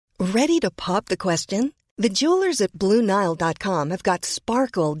Ready to pop the question? The jewelers at BlueNile.com have got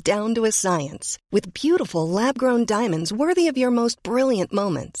sparkle down to a science with beautiful lab-grown diamonds worthy of your most brilliant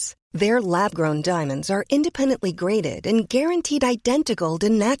moments. Their lab-grown diamonds are independently graded and guaranteed identical to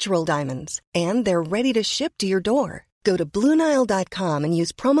natural diamonds, and they're ready to ship to your door. Go to BlueNile.com and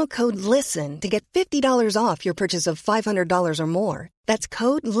use promo code LISTEN to get $50 off your purchase of $500 or more. That's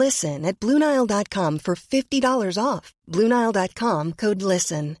code LISTEN at BlueNile.com for $50 off. BlueNile.com, code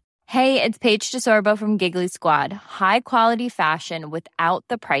LISTEN. Hey, it's Paige DeSorbo from Giggly Squad. High quality fashion without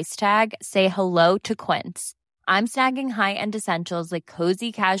the price tag. Say hello to Quince. I'm snagging high-end essentials like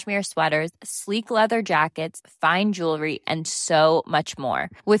cozy cashmere sweaters, sleek leather jackets, fine jewelry, and so much more.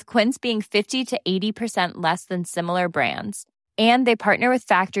 With Quince being 50 to 80% less than similar brands. And they partner with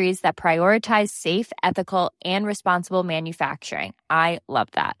factories that prioritize safe, ethical, and responsible manufacturing. I love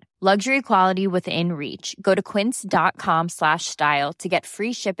that. Luxury quality within reach. Go to quince.com/style to get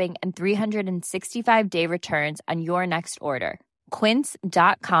free shipping and 365-day returns on your next order.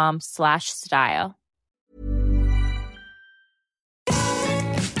 Quince.com/style.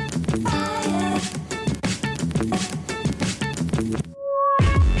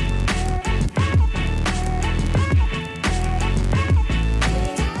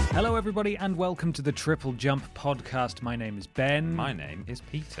 Hello everybody and welcome to the Triple Jump podcast. My name is Ben. My name is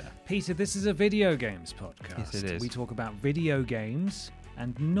Peter. Peter, this is a video games podcast. Yes, it is. We talk about video games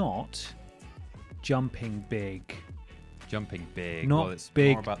and not jumping big. Jumping big. Not well, it's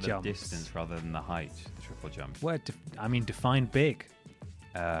big more about jumps. the distance rather than the height, the triple jump. Define big.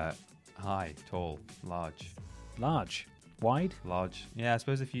 High, tall, large. Large. Wide? Large. Yeah, I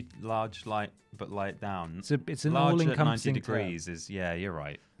suppose if you large, light, but light down. It's an large all-encompassing at 90 degrees is, yeah, you're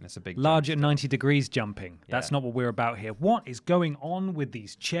right. That's a big large jump. at 90 degrees jumping. That's Yeah. not what we're about here. What is going on with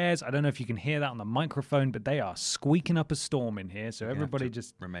these chairs? I don't know if you can hear that on the microphone, but they are squeaking up a storm in here. So You have everybody to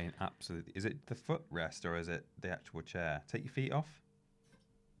just... remain absolutely... Is it the footrest or is it the actual chair? Take your feet off.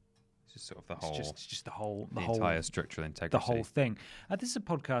 It's just sort of the whole... It's just the whole... the entire structural integrity. The whole thing. This is a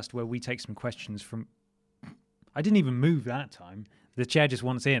podcast where we take some questions from... I didn't even move that time. The chair just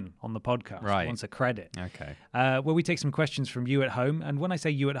wants in on the podcast. Right. Wants a credit. Okay. Where we take some questions from you at home. And when I say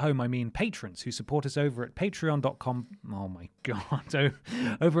you at home, I mean patrons who support us over at patreon.com. Oh my God.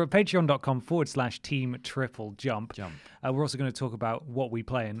 Over at patreon.com/team triple jump. We're also going to talk about What We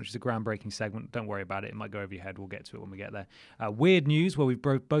Play In, which is a groundbreaking segment. Don't worry about it. It might go over your head. We'll get to it when we get there. Weird news, where we've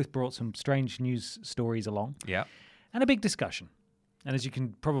both brought some strange news stories along. Yeah. And a big discussion. And as you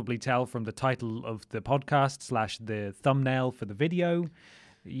can probably tell from the title of the podcast / the thumbnail for the video,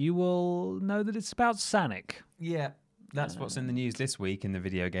 you will know that it's about Sonic. Yeah. That's what's in the news this week in the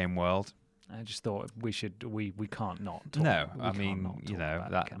video game world. I just thought we can't not talk. No, we I can't mean, not you talk know,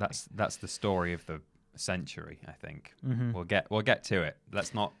 about it, can that's the story of the century, I think. Mm-hmm. We'll get to it.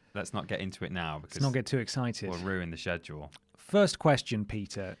 Let's not get into it now because Let's not get too excited. we'll ruin the schedule. First question,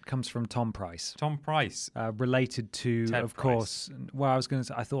 Peter, comes from Tom Price. Tom Price. Related to, Ted of Price. course, well, I was going to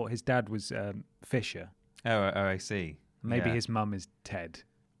say, I thought his dad was Fisher. Oh, I see. Maybe Yeah. his mum is Ted,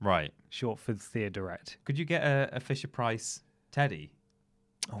 Right. short for Theodorette. Could you get a Fisher Price Teddy?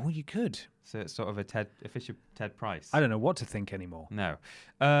 Oh, you could. So it's sort of a Fisher Ted Price. I don't know what to think anymore. No.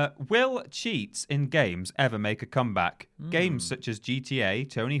 Will cheats in games ever make a comeback? Games such as GTA,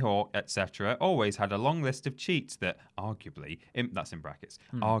 Tony Hawk, etc. always had a long list of cheats that arguably, that's in brackets,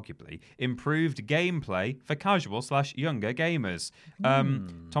 arguably improved gameplay for casual / younger gamers.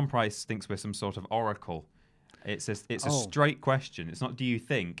 Tom Price thinks we're some sort of oracle. It's a straight question. It's not do you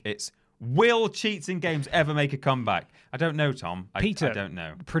think, it's will cheats in games ever make a comeback? I don't know, Tom. Peter, I don't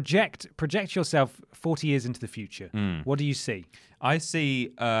know. Project yourself 40 years into the future. What do you see? I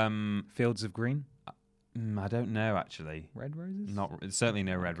see... Fields of green? I don't know, actually. Red roses? Certainly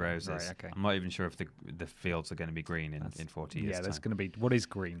no red roses. Right, okay. I'm not even sure if the fields are going to be green in 40 years' Yeah, that's time. going to be... What is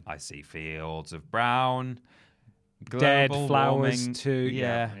green? I see fields of brown, Dead global flowers warming. too.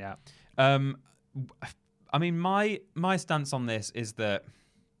 Yeah. I mean, my stance on this is that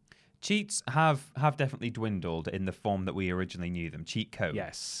cheats have definitely dwindled in the form that we originally knew them. Cheat codes.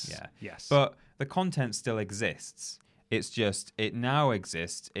 Yes. Yeah. Yes. But the content still exists. It's just it now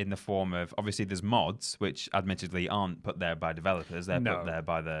exists in the form of, obviously there's mods, which admittedly aren't put there by developers. They're put there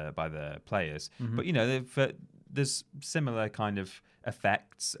by the players. But you know, there's similar kind of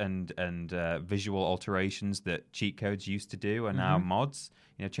effects and visual alterations that cheat codes used to do are now mods.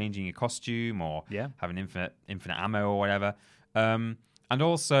 You know, changing your costume or having infinite ammo or whatever. And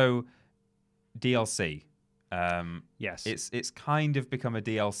also DLC. Yes. It's kind of become a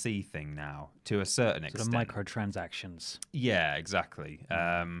DLC thing now to a certain sort extent. of microtransactions. Yeah, exactly.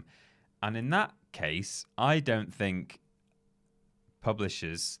 And in that case, I don't think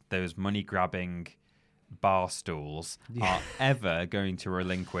publishers, those money-grabbing bar stools, are ever going to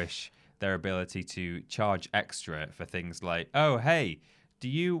relinquish their ability to charge extra for things like, oh, hey, do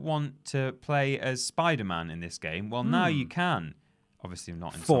you want to play as Spider-Man in this game? Well, now you can. Obviously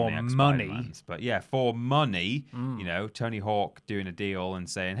not in for Insomniac money. Spider-Mans, but yeah, for money. You know, Tony Hawk doing a deal and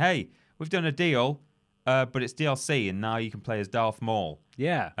saying, hey, we've done a deal, but it's DLC, and now you can play as Darth Maul.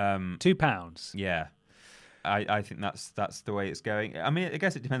 Yeah, £2. Yeah. I think that's the way it's going. I mean, I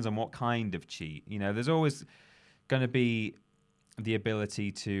guess it depends on what kind of cheat. You know, there's always going to be the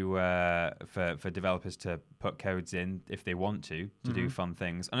ability to for developers to put codes in if they want to do fun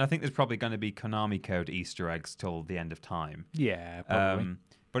things. And I think there's probably going to be Konami code Easter eggs till the end of time. Yeah, probably.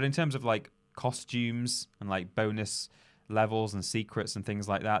 But in terms of like costumes and like bonus levels and secrets and things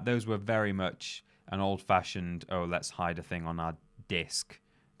like that, those were very much an old-fashioned, let's hide a thing on our disc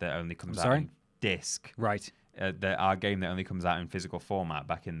that only comes out in disc. Right. Our game that only comes out in physical format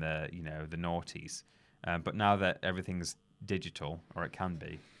back in the the noughties. But now that everything's digital, or it can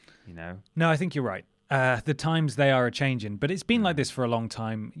be, No, I think you're right. The times they are a-changing, but it's been like this for a long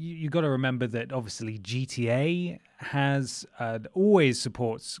time. You got to remember that obviously GTA has always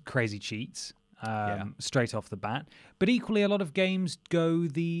supports crazy cheats straight off the bat, but equally a lot of games go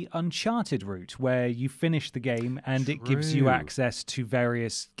the Uncharted route where you finish the game and it gives you access to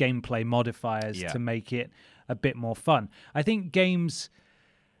various gameplay modifiers to make it a bit more fun. I think games,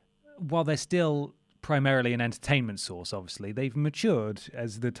 while they're still primarily an entertainment source, obviously they've matured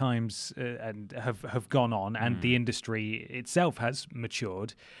as the times and have gone on, and the industry itself has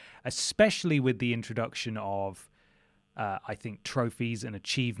matured, especially with the introduction of I think trophies and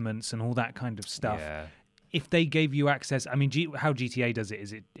achievements and all that kind of stuff. If they gave you access, I mean, how GTA does it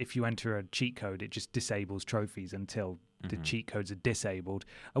is if you enter a cheat code, it just disables trophies until the cheat codes are disabled,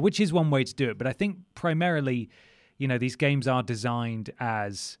 which is one way to do it. But I think primarily, these games are designed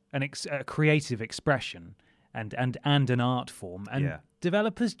as a creative expression and an art form, and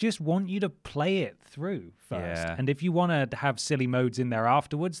developers just want you to play it through first. And if you want to have silly modes in there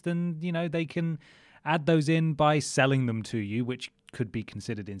afterwards, then they can add those in by selling them to you, which could be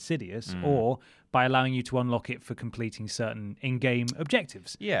considered insidious, or by allowing you to unlock it for completing certain in-game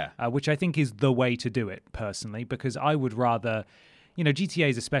objectives. Which I think is the way to do it, personally, because I would rather... GTA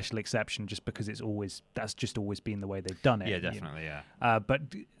is a special exception just because that's just always been the way they've done it. Yeah, definitely, But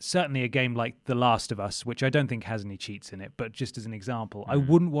certainly a game like The Last of Us, which I don't think has any cheats in it, but just as an example, I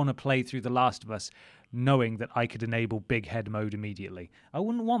wouldn't want to play through The Last of Us knowing that I could enable big head mode immediately. I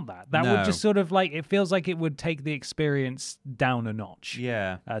wouldn't want that. That would just sort of it feels like it would take the experience down a notch,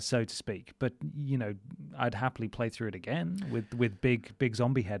 so to speak. But, I'd happily play through it again with big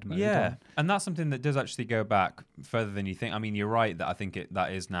zombie head mode. Yeah, and that's something that does actually go back further than you think. I mean, you're right that I think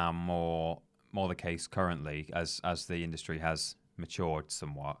that is now more the case currently as the industry has matured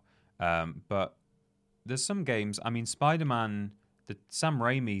somewhat. But there's some games, I mean, Spider-Man... The Sam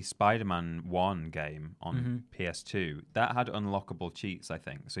Raimi Spider-Man 1 game on PS2, that had unlockable cheats, I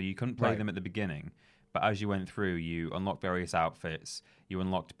think. So you couldn't play them at the beginning, but as you went through, you unlocked various outfits, you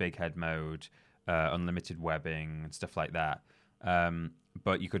unlocked big head mode, unlimited webbing, and stuff like that.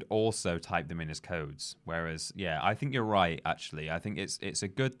 But you could also type them in as codes. Whereas, I think you're right, actually. I think it's a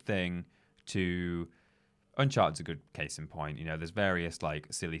good thing to... Uncharted's a good case in point. There's various,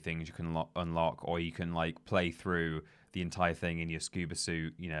 silly things you can unlock, or you can, play through... the entire thing in your scuba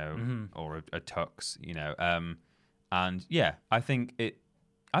suit, or a tux, and I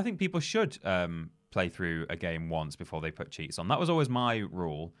think people should play through a game once before they put cheats on. That was always my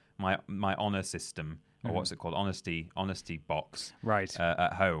rule, my honor system, or what's it called, honesty box, right,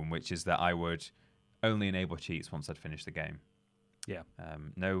 at home, which is that I would only enable cheats once I'd finished the game.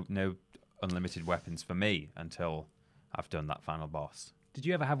 No unlimited weapons for me until I've done that final boss. Did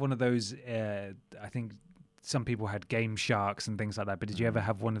you ever have one of those? I think. Some people had Game Sharks and things like that, but did you ever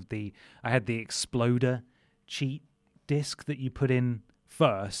have one of I had the Exploder cheat disc that you put in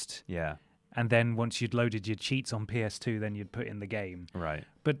first. Yeah. And then once you'd loaded your cheats on PS2, then you'd put in the game. Right.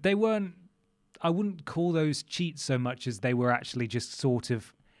 But they weren't, I wouldn't call those cheats so much as they were actually just sort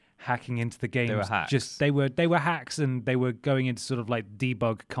of hacking into the game. They were hacks. They were hacks, and they were going into sort of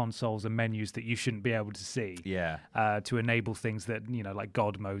debug consoles and menus that you shouldn't be able to see. Yeah. To enable things that, like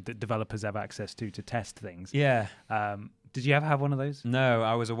God mode that developers have access to test things. Yeah. Did you ever have one of those? No,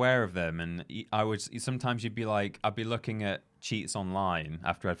 I was aware of them, and sometimes you'd be I'd be looking at cheats online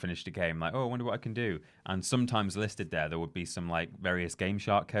after I'd finished a game, I wonder what I can do. And sometimes listed there would be some various Game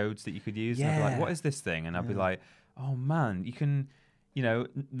Shark codes that you could use. Yeah. And I'd be what is this thing? And I'd be oh man, you can you know,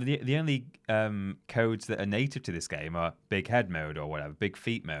 the only codes that are native to this game are big head mode or whatever, big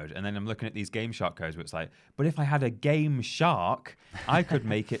feet mode. And then I'm looking at these Game Shark codes where it's like, but if I had a Game Shark, I could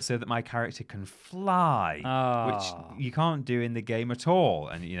make it so that my character can fly, which you can't do in the game at all.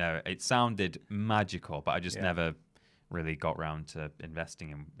 And, you know, it sounded magical, but I just never really got round to investing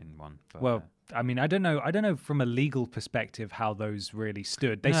in one. But, well, I mean, I don't know from a legal perspective how those really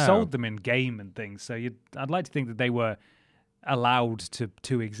stood. They sold them in game and things, so I'd like to think that they were allowed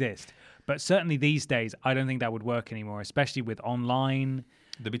to exist. But certainly these days, I don't think that would work anymore, especially with online.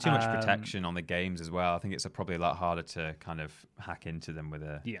 There'd be too much protection on the games as well. I think it's probably a lot harder to kind of hack into them with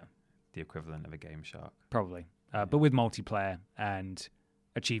the equivalent of a Game Shark. Probably. But with multiplayer and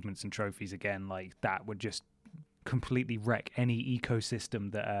achievements and trophies, again, like that would just completely wreck any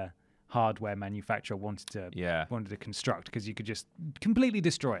ecosystem that a hardware manufacturer wanted to construct, because you could just completely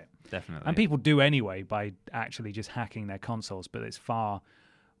destroy it. Definitely. And people do anyway by actually just hacking their consoles, but it's far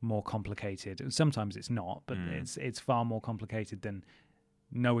more complicated. Sometimes it's not, but it's far more complicated than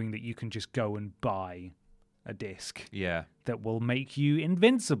knowing that you can just go and buy a disc that will make you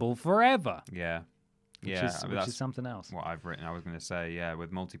invincible forever. Yeah. Which is something else. What I've written, I was going to say,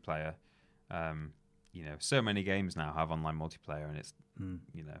 with multiplayer, you know, so many games now have online multiplayer, and it's,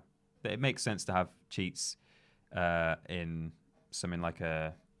 you know, it makes sense to have cheats in something like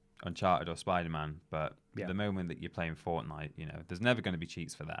a Uncharted or Spider-Man, but the moment that you're playing Fortnite, you know, there's never going to be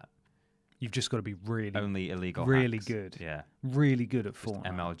cheats for that. You've just got to be only illegal really hacks. Good. Yeah. Really good at just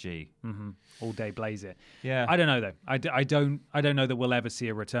Fortnite. MLG. All day blaze it. Yeah. I don't know, though. I don't know that we'll ever see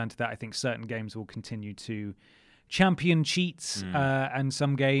a return to that. I think certain games will continue to champion cheats, and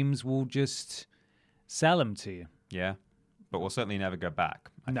some games will just sell them to you. Yeah. But we'll certainly never go back,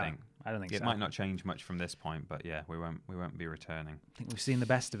 I think. I don't think it so. Might not change much from this point, but yeah, we won't be returning. I think we've seen the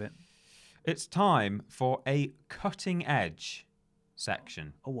best of it. It's time for a cutting edge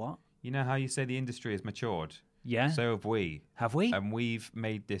section. A what? You know how you say the industry has matured? Yeah. So have we. Have we? And we've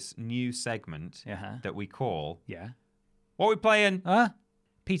made this new segment that we call What We Playing?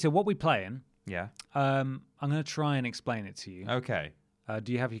 Peter, what we playing? Yeah. I'm going to try and explain it to you. Okay.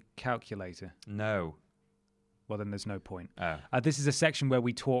 Do you have your calculator? No. Well, then there's no point. Oh. This is a section where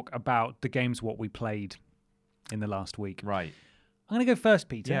we talk about the games what we played in the last week. Right. I'm going to go first,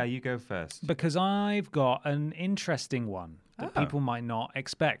 Peter. Yeah, you go first. Because I've got an interesting one that people might not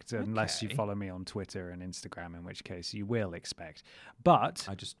expect unless you follow me on Twitter and Instagram, in which case you will expect. But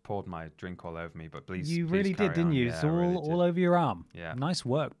I just poured my drink all over me, but please. You really did, didn't you? It's all over your arm. Yeah. Nice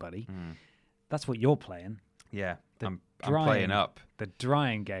work, buddy. That's what you're playing. Yeah. I'm playing up. The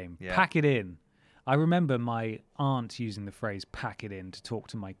drying game. Yeah. Pack it in. I remember my aunt using the phrase pack it in to talk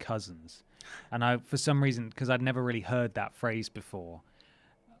to my cousins. And for some reason, because I'd never really heard that phrase before,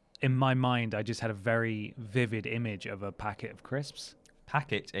 in my mind, I just had a very vivid image of a packet of crisps.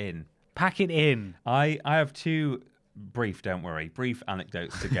 Pack it in. Pack it in. I have two brief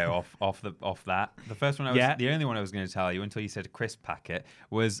anecdotes to go off that. The first one, the only one I was going to tell you until you said crisp packet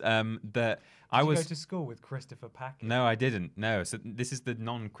was that I was. Did you go to school with Christopher Packet? No, I didn't. No, so this is the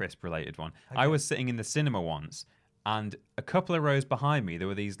non-crisp related one. Okay. I was sitting in the cinema once, and a couple of rows behind me, there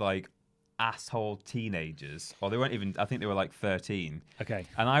were these like asshole teenagers, or they weren't even. I think they were like 13. Okay.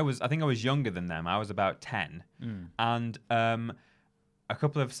 And I think I was younger than them. I was about 10, and a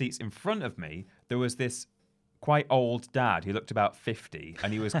couple of seats in front of me, there was this quite old dad who looked about 50,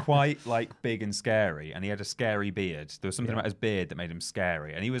 and he was quite like big and scary, and he had a scary beard. There was something about his beard that made him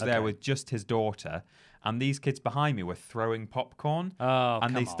scary, and he was there with just his daughter, and these kids behind me were throwing popcorn.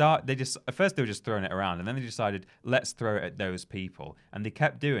 And they just at first they were just throwing it around, and then they decided, let's throw it at those people, and they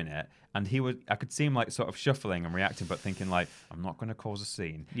kept doing it. And I could see him like sort of shuffling and reacting, but thinking like, I'm not going to cause a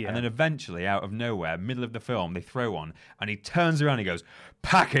scene. Yeah. And then eventually, out of nowhere, middle of the film, they throw one, and he turns around and he goes,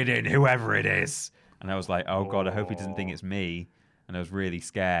 pack it in, whoever it is. And I was like, oh God, I hope he doesn't think it's me. And I was really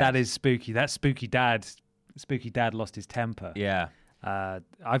scared. That is spooky. That spooky dad lost his temper. Yeah.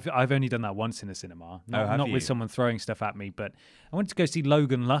 I've only done that once in a cinema. Not you? With someone throwing stuff at me, but I went to go see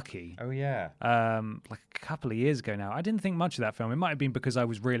Logan Lucky. Oh yeah. Like a couple of years ago now. I didn't think much of that film. It might have been because I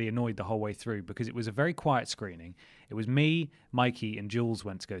was really annoyed the whole way through, because it was a very quiet screening. It was me, Mikey, and Jules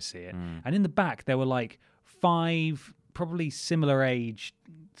went to go see it. And in the back there were like 5 probably similar age,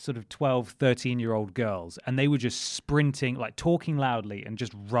 sort of 12, 13-year-old girls, and they were just sprinting, like talking loudly and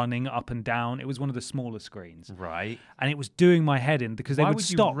just running up and down. It was one of the smaller screens. Right. And it was doing my head in because they would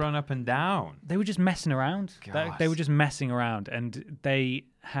stop. Why would you run up and down? They were just messing around. They were just messing around, and they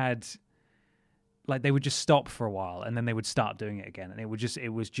had, like, they would just stop for a while, and then they would start doing it again, and it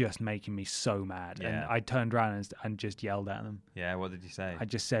was just making me so mad. Yeah. And I turned around and just yelled at them. Yeah, what did you say? I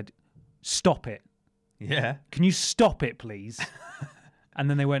just said, stop it. Yeah. Can you stop it, please? And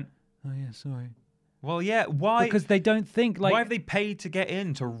then they went, oh yeah, sorry. Well, yeah, why? Because they don't think like. Why have they paid to get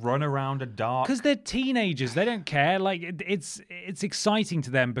in to run around a dark? Because they're teenagers. They don't care. Like it's exciting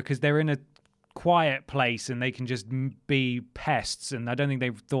to them because they're in a quiet place and they can just be pests. And I don't think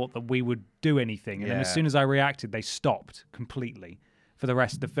they thought that we would do anything. And then as soon as I reacted, they stopped completely for the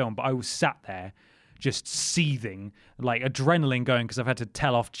rest of the film. But I was sat there just seething, like adrenaline going because I've had to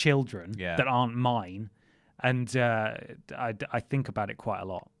tell off children that aren't mine. And I think about it quite a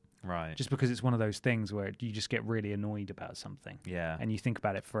lot. Right. Just because it's one of those things where you just get really annoyed about something. Yeah. And you think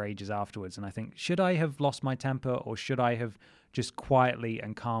about it for ages afterwards. And I think, should I have lost my temper or should I have just quietly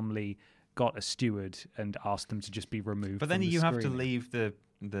and calmly got a steward and asked them to just be removed But then from the you have to screen? leave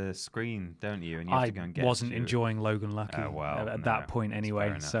the screen, don't you? And you have to go and get I wasn't enjoying Logan Lucky at that point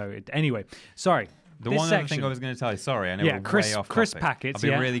anyway. So anyway, sorry. The one other thing I was going to tell you, sorry, I know we're way off Chris topic. packets, I'll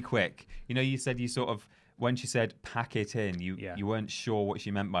be really quick. You know, you said you sort of, when she said pack it in, you weren't sure what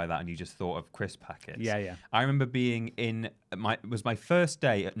she meant by that and you just thought of crisp packets. Yeah. I remember being it was my first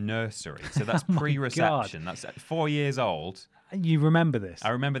day at nursery, so that's pre-reception. That's at 4 years old. You remember this? I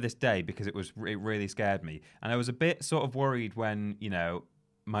remember this day because it really scared me. And I was a bit sort of worried when, you know,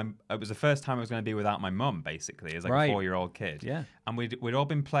 it was the first time I was going to be without my mum, basically, as like a 4-year-old kid. Yeah. And we'd all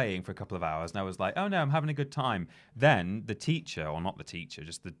been playing for a couple of hours, and I was like, oh no, I'm having a good time. Then the teacher, or not the teacher,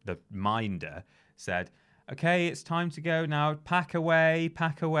 just the minder, said, okay, it's time to go now, pack away,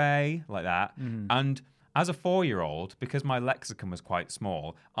 like that. And as a 4-year-old, because my lexicon was quite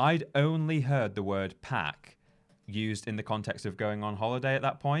small, I'd only heard the word pack used in the context of going on holiday at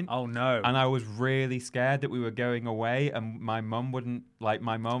that point. Oh no. And I was really scared that we were going away and my mum wouldn't, like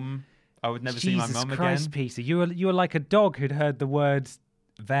I would never see my mum Jesus Christ, again. Peter, you were like a dog who'd heard the words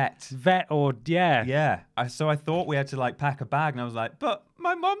vet or yeah. So I thought we had to like pack a bag and I was like, but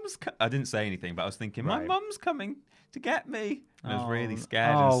my mum's I didn't say anything, but I was thinking my mum's coming to get me. And I was really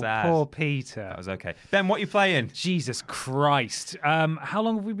scared and sad. Oh, poor Peter. That was okay. Ben, what are you playing? Jesus Christ. How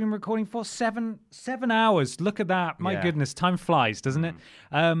long have we been recording for? 7 hours. Look at that. My goodness, time flies, doesn't it?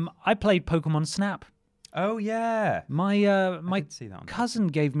 I played Pokemon Snap. Oh, yeah. My cousin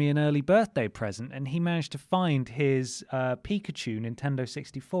gave me an early birthday present, and he managed to find his Pikachu Nintendo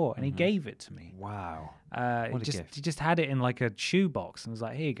 64, and he gave it to me. Wow. What a gift. He just had it in like a shoebox, and was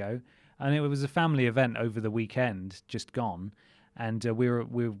like, here you go. And it was a family event over the weekend, just gone. And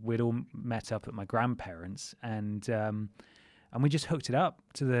we'd all met up at my grandparents, and we just hooked it up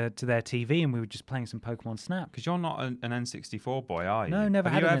to their TV, and we were just playing some Pokemon Snap. Because you're not an N64 boy, are you? No, never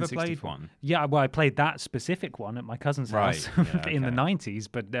had an N64. Have you ever played one? Yeah, well, I played that specific one at my cousin's house in the 90s,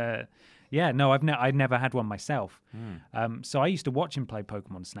 but I'd never had one myself. So I used to watch him play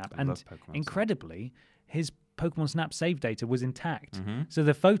Pokemon Snap, and incredibly, his Pokemon Snap save data was intact. So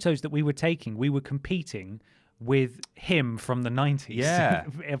the photos that we were taking, we were competing with him from the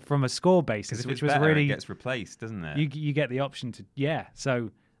 90s, from a score basis, which was really it gets replaced, doesn't it? You get the option to So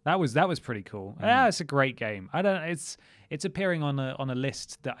that was pretty cool. It's a great game. It's appearing on a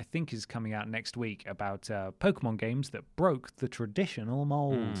list that I think is coming out next week about Pokemon games that broke the traditional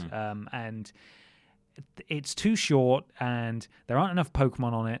mold, and it's too short and there aren't enough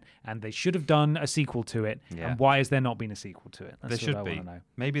Pokemon on it and they should have done a sequel to it. And why has there not been a sequel to it? There should be.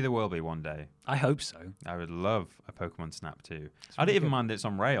 Maybe there will be one day. I hope so. I would love a Pokemon Snap too. I don't even mind that it's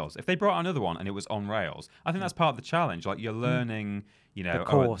on rails. If they brought another one and it was on rails, I think that's part of the challenge. Like you're learning,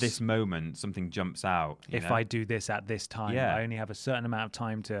 at this moment something jumps out. If I do this at this time, I only have a certain amount of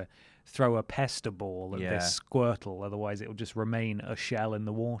time to throw a pester ball at this Squirtle, otherwise it will just remain a shell in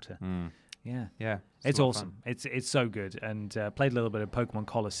the water. Yeah. It's awesome. It's so good. And played a little bit of Pokemon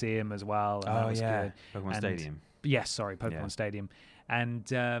Colosseum as well. And that was good. Pokemon Stadium. Yes, sorry, Pokemon Stadium.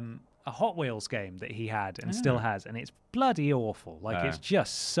 And a Hot Wheels game that he had and still has. And it's bloody awful. Like, it's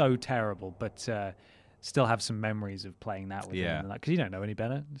just so terrible. But still have some memories of playing that with him. Because you don't know any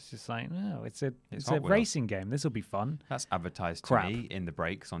better. It's just like, no, it's a racing game. This will be fun. That's advertised to me in the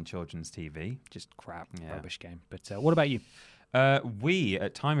breaks on children's TV. Just crap. Rubbish game. But what about you? We,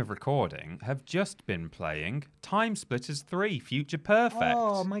 at time of recording, have just been playing Time Splitters 3 Future Perfect.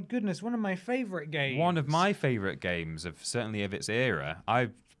 Oh, my goodness. One of my favourite games. One of my favourite games, certainly of its era.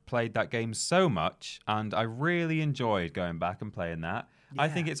 I've played that game so much, and I really enjoyed going back and playing that. Yeah. I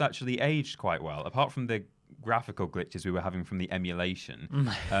think it's actually aged quite well, apart from the graphical glitches we were having from the emulation.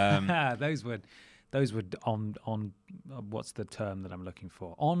 Those were on what's the term that I'm looking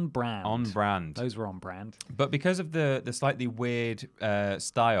for? On brand. On brand. Those were on brand. But because of the slightly weird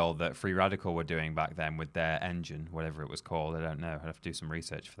style that Free Radical were doing back then with their engine, whatever it was called, I don't know. I'd have to do some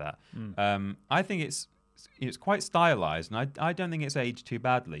research for that. I think it's it's quite stylized, and I don't think it's aged too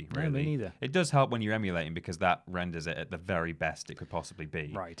badly, really. No, me neither. It does help when you're emulating because that renders it at the very best it could possibly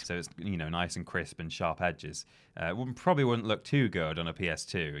be. Right. So it's, nice and crisp and sharp edges. Probably wouldn't look too good on a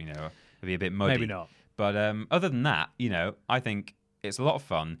PS2, it'd be a bit muddy. Maybe not. But other than that, I think it's a lot of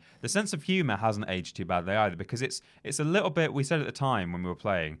fun. The sense of humor hasn't aged too badly either, because it's a little bit. We said at the time when we were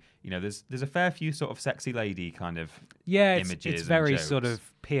playing, there's a fair few sort of sexy lady kind of images. It's very and jokes. sort of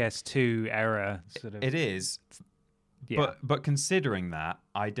PS2 era. Sort of. It is. Yeah. But considering that,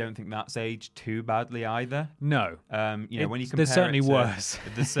 I don't think that's aged too badly either. No. When you compare there's certainly it to, worse.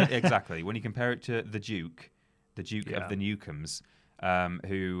 Exactly. When you compare it to the Duke of the Newcombs.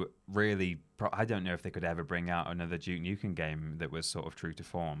 Who really, I don't know if they could ever bring out another Duke Nukem game that was sort of true to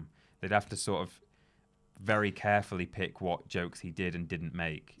form. They'd have to sort of very carefully pick what jokes he did and didn't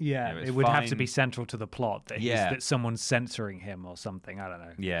make. Yeah, it would have to be central to the plot that someone's censoring him or something. I don't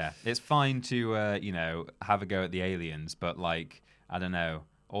know. Yeah, it's fine to, have a go at the aliens, but I don't know,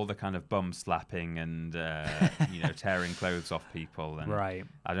 all the kind of bum slapping and, tearing clothes off people. And right.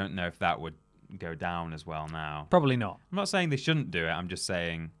 I don't know if that would go down as well now. Probably not. I'm not saying they shouldn't do it. I'm just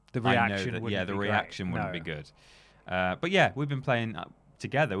saying the reaction wouldn't be good. But yeah, we've been playing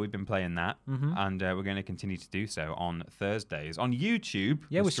together. We've been playing that, and we're going to continue to do so on Thursdays on YouTube.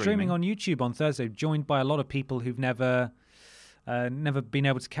 Yeah, we're streaming on YouTube on Thursday, joined by a lot of people who've never been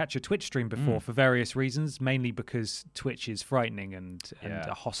able to catch a Twitch stream before for various reasons, mainly because Twitch is frightening and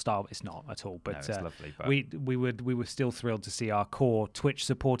hostile. It's not at all, but, no, it's lovely, but we were still thrilled to see our core Twitch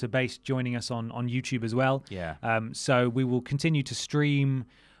supporter base joining us on YouTube as well. Yeah. So we will continue to stream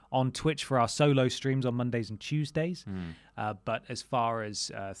on Twitch for our solo streams on Mondays and Tuesdays. But as far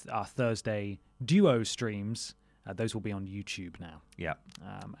as our Thursday duo streams, those will be on YouTube now. Yeah.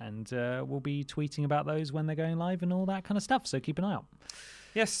 And we'll be tweeting about those when they're going live and all that kind of stuff. So keep an eye out.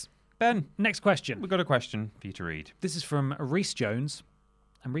 Yes. Ben. Next question. We've got a question for you to read. This is from Reese Jones.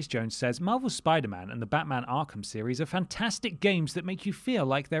 And Reese Jones says, Marvel's Spider-Man and the Batman Arkham series are fantastic games that make you feel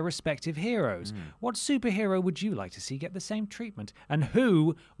like their respective heroes. What superhero would you like to see get the same treatment? And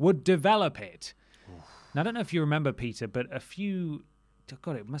who would develop it? Now, I don't know if you remember, Peter, but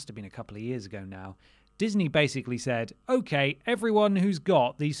it must have been a couple of years ago now, Disney basically said, okay, everyone who's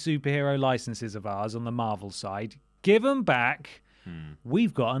got these superhero licenses of ours on the Marvel side, give them back.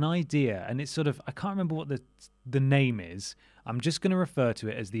 We've got an idea. And it's sort of, I can't remember what the name is. I'm just going to refer to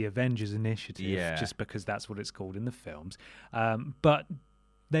it as the Avengers Initiative, just because that's what it's called in the films. But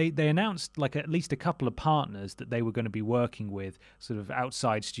they announced at least a couple of partners that they were going to be working with, sort of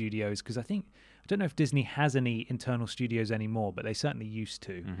outside studios, because I don't know if Disney has any internal studios anymore, but they certainly used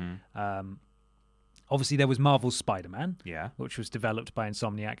to. Obviously, there was Marvel's Spider-Man, which was developed by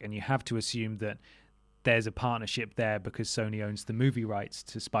Insomniac, and you have to assume that there's a partnership there because Sony owns the movie rights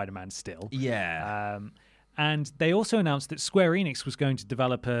to Spider-Man still. Yeah. And they also announced that Square Enix was going to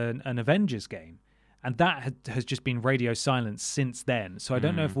develop an Avengers game, and that has just been radio silence since then. So I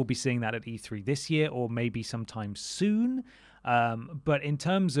don't know if we'll be seeing that at E3 this year or maybe sometime soon. But in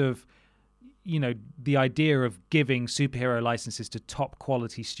terms of the idea of giving superhero licenses to top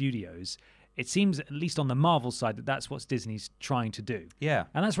quality studios, it seems, at least on the Marvel side, that that's what Disney's trying to do. Yeah.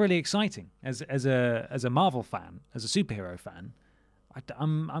 And that's really exciting. As a Marvel fan, as a superhero fan,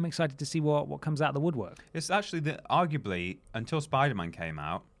 I'm excited to see what comes out of the woodwork. It's actually arguably, until Spider-Man came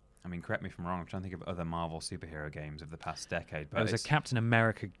out, I mean, correct me if I'm wrong, I'm trying to think of other Marvel superhero games of the past decade. But there was a Captain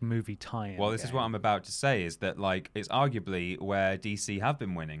America movie tie-in. Well, this is what I'm about to say, is that it's arguably where DC have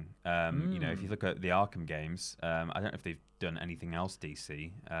been winning. If you look at the Arkham games, I don't know if they've done anything else,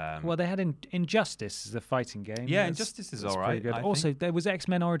 DC. Well, they had Injustice as a fighting game. Yeah, Injustice is all right. Good. Also, there was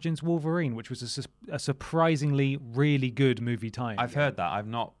X-Men Origins Wolverine, which was a surprisingly really good movie tie-in. I've heard that. I've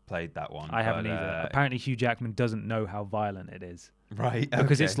not played that one. I haven't either. Apparently, Hugh Jackman doesn't know how violent it is. Right,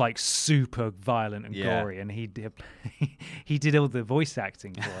 because it's super violent and gory, and he did all the voice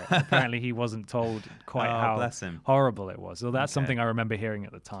acting for it. Apparently, he wasn't told quite how horrible it was. So that's something I remember hearing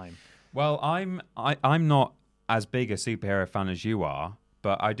at the time. Well, I'm not as big a superhero fan as you are,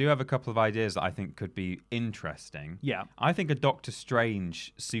 but I do have a couple of ideas that I think could be interesting. Yeah, I think a Doctor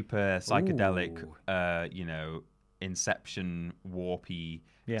Strange super psychedelic, Inception warpy,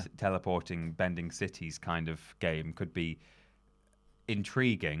 teleporting, bending cities kind of game could be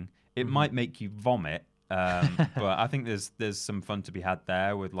intriguing. It might make you vomit, but I think there's some fun to be had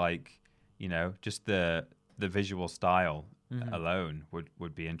there with just the visual style alone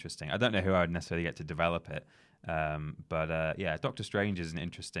would be interesting. I don't know who I would necessarily get to develop it, but Doctor Strange is an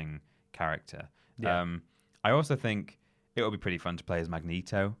interesting character. I also think it would be pretty fun to play as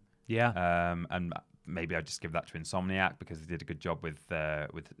Magneto. Yeah, and maybe I'd just give that to Insomniac because they did a good job with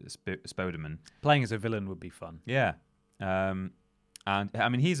Spoderman. Playing as a villain would be fun. Yeah. And I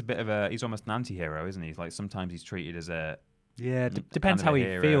mean, he's almost an anti-hero, isn't he? Like sometimes he's treated as a depends how he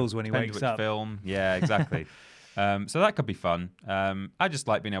feels when he wakes up. Film, yeah, exactly. So that could be fun. I just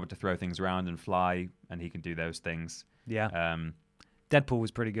like being able to throw things around and fly, and he can do those things. Yeah. Deadpool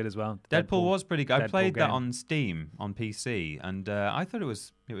was pretty good as well. Deadpool was pretty good. I played that game on Steam on PC, and I thought it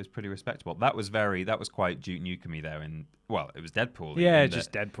was pretty respectable. That was quite Duke Nukem-y there. It was Deadpool. Yeah,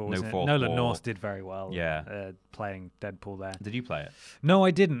 just Deadpool. No Nolan North did very well. Yeah, playing Deadpool there. Did you play it? No,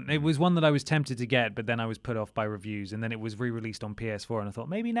 I didn't. It was one that I was tempted to get, but then I was put off by reviews, and then it was re-released on PS4, and I thought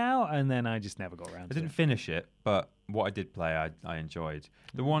maybe now, and then I just never got around to it. I didn't finish it, but what I did play, I enjoyed.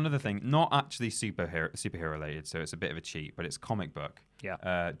 The one other thing, not actually superhero related, so it's a bit of a cheat, but it's comic book.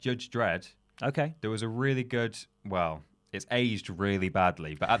 Yeah. Judge Dredd. Okay. There was a really good, it's aged really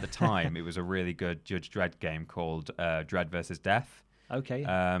badly, but at the time it was a really good Judge Dredd game called Dredd vs. Death. Okay.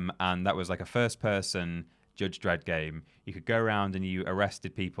 And that was like a first-person Judge Dredd game. You could go around and you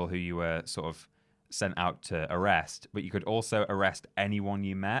arrested people who you were sort of sent out to arrest, but you could also arrest anyone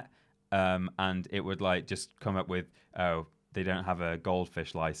you met, and it would like just come up with, they don't have a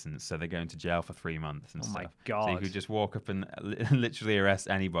goldfish license, so they're going to jail for 3 months and stuff. Oh my God. So you could just walk up and literally arrest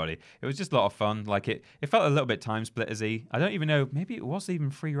anybody. It was just a lot of fun. Like it felt a little bit time splittersy. I don't even know, maybe it was even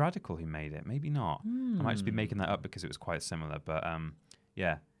Free Radical who made it. Maybe not. I might just be making that up because it was quite similar. But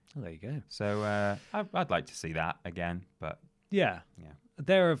yeah. Well, there you go. So I'd like to see that again, but yeah.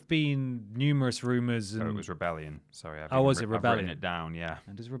 There have been numerous rumors. It was Rebellion. Sorry. Was it Rebellion? I've written it down, yeah.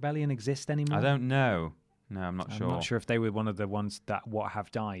 And does Rebellion exist anymore? I don't know. No, I'm not sure. I'm not sure if they were one of the ones that have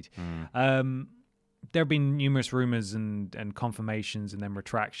died. There have been numerous rumors and confirmations and then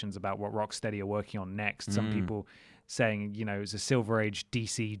retractions about what Rocksteady are working on next. Some people saying, it's a Silver Age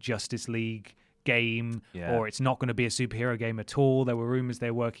DC Justice League game, or it's not going to be a superhero game at all. There were rumors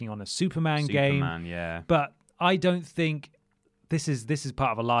they're working on a Superman game. Yeah. But I don't think this is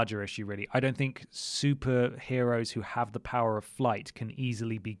part of a larger issue, really. I don't think superheroes who have the power of flight can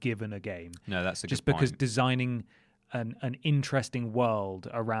easily be given a game. No, that's a just good point. because designing an interesting world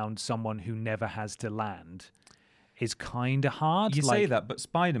around someone who never has to land is kind of hard. You say that, but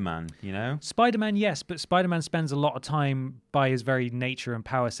Spider-Man, Spider-Man, yes, but Spider-Man spends a lot of time by his very nature and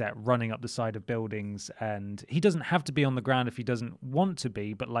power set running up the side of buildings, and he doesn't have to be on the ground if he doesn't want to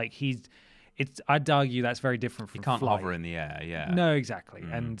be, but like I'd argue that's very different from flight. You can't hover in the air, yeah. No, exactly.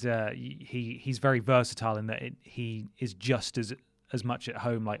 And he's very versatile in that he is just as much at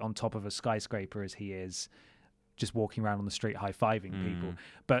home, like on top of a skyscraper, as he is just walking around on the street high-fiving people.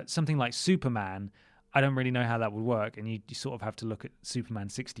 But something like Superman, I don't really know how that would work, and you sort of have to look at Superman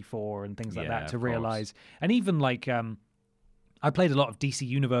 64 and things like that to realize. And even like I played a lot of DC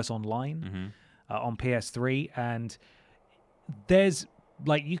Universe Online on PS3, and there's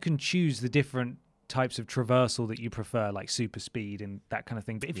like you can choose the different types of traversal that you prefer, like super speed and that kind of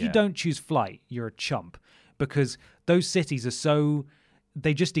thing. But if you don't choose flight, you're a chump, because those cities are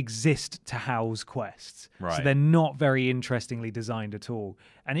they just exist to house quests. Right. So they're not very interestingly designed at all.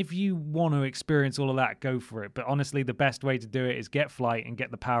 And if you want to experience all of that, go for it. But honestly, the best way to do it is get flight and get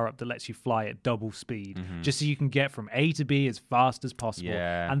the power up that lets you fly at double speed, just so you can get from A to B as fast as possible.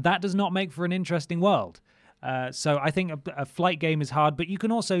 Yeah. And that does not make for an interesting world. So I think a flight game is hard, but you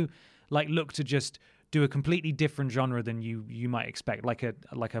can also like look to just do a completely different genre than you might expect, like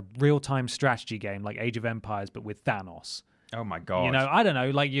a real-time strategy game like Age of Empires, but with Thanos. Oh my God! I don't know,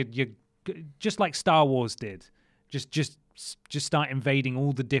 like you just like Star Wars did, just start invading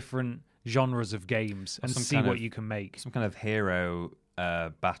all the different genres of games and see what you can make. Some kind of hero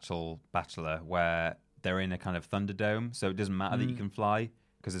battler where they're in a kind of Thunderdome, so it doesn't matter that you can fly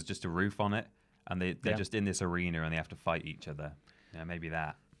because there's just a roof on it. And they're just in this arena and they have to fight each other. Yeah, maybe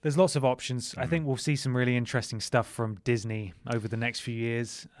that. There's lots of options. I think we'll see some really interesting stuff from Disney over the next few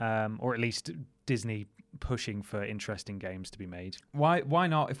years, or at least Disney pushing for interesting games to be made. Why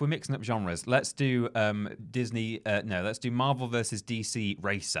not? If we're mixing up genres, let's do let's do Marvel versus DC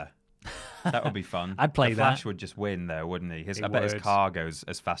Racer. That would be fun. I'd play the Flash would just win, though, wouldn't he? I bet his car goes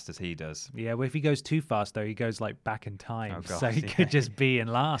as fast as he does. Yeah, well, if he goes too fast, though, he goes like back in time. So he could just be in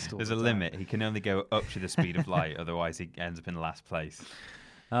last. There's a limit. He can only go up to the speed of light, otherwise he ends up in last place.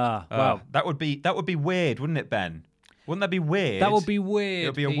 Well, that would be weird, wouldn't it, Ben? Wouldn't that be weird? That would be weird. It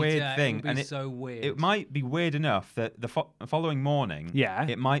would be a weird thing, and so weird. It might be weird enough that the following morning,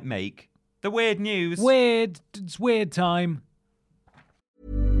 it might make the weird news. Weird. It's weird time.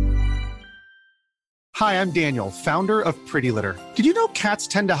 Hi, I'm Daniel, founder of Pretty Litter. Did you know cats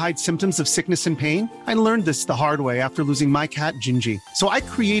tend to hide symptoms of sickness and pain? I learned this the hard way after losing my cat, Gingy. So I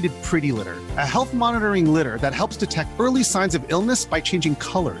created Pretty Litter, a health monitoring litter that helps detect early signs of illness by changing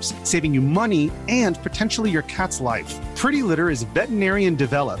colors, saving you money and potentially your cat's life. Pretty Litter is veterinarian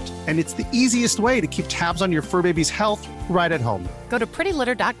developed, and it's the easiest way to keep tabs on your fur baby's health right at home. Go to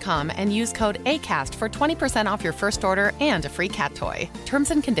prettylitter.com and use code ACAST for 20% off your first order and a free cat toy.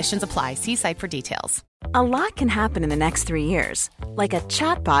 Terms and conditions apply. See site for details. A lot can happen in the next 3 years. Like a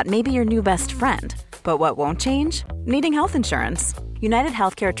chatbot may be your new best friend. But what won't change? Needing health insurance. United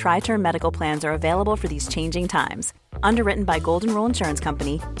Healthcare Tri-Term Medical Plans are available for these changing times. Underwritten by Golden Rule Insurance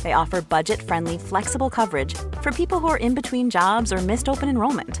Company, they offer budget-friendly, flexible coverage for people who are in between jobs or missed open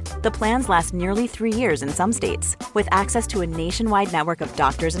enrollment. The plans last nearly 3 years in some states, with access to a nationwide network of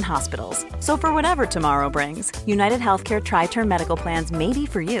doctors and hospitals. So for whatever tomorrow brings, United Healthcare Tri-Term Medical Plans may be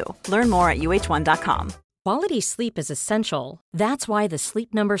for you. Learn more at uh1.com. Quality sleep is essential. That's why the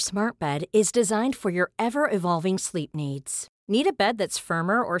Sleep Number Smart Bed is designed for your ever-evolving sleep needs. Need a bed that's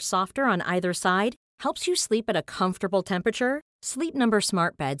firmer or softer on either side? Helps you sleep at a comfortable temperature? Sleep Number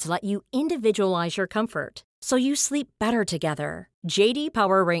Smart Beds let you individualize your comfort, so you sleep better together. J.D.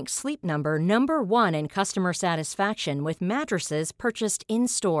 Power ranks Sleep Number number 1 in customer satisfaction with mattresses purchased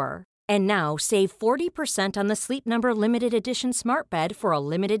in-store. And now save 40% on the Sleep Number Limited Edition Smart Bed for a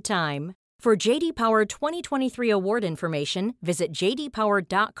limited time. For J.D. Power 2023 award information, visit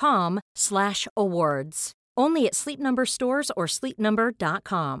jdpower.com/awards. Only at Sleep Number stores or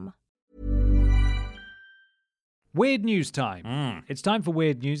sleepnumber.com. Weird news time. It's time for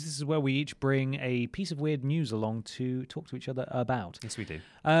weird news. This is where we each bring a piece of weird news along to talk to each other about. Yes, we do.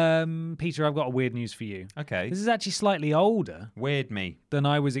 Peter, I've got a weird news for you. Okay. This is actually slightly older Weird me. than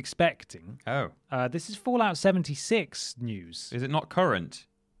I was expecting. Oh. This is Fallout 76 news. Is it not current?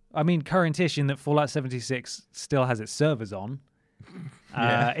 I mean, current-ish in that Fallout 76 still has its servers on.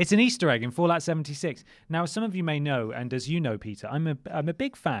 Yeah. It's an Easter egg in Fallout 76. Now, some of you may know, and as you know, Peter, I'm a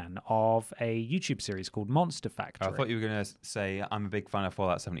big fan of a YouTube series called Monster Factory. I thought you were going to say I'm a big fan of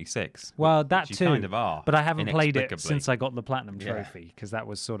Fallout 76. Well, that which too. You kind of are. But I haven't played it inexplicably. since I got the Platinum Trophy, because that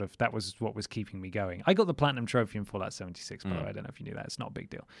was what was keeping me going. I got the Platinum Trophy in Fallout 76, by the way. I don't know if you knew that. It's not a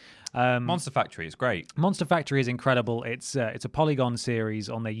big deal. Monster Factory is great. Monster Factory is incredible. It's a Polygon series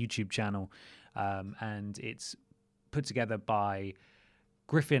on their YouTube channel, and it's put together by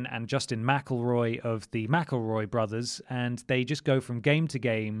Griffin and Justin McElroy of the McElroy brothers, and they just go from game to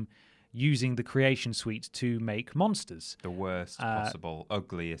game using the Creation Suite to make monsters. The worst possible,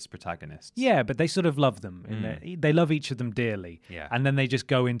 ugliest protagonists. Yeah, but they sort of love them. They love each of them dearly. Yeah. And then they just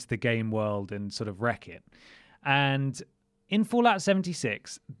go into the game world and sort of wreck it. And in Fallout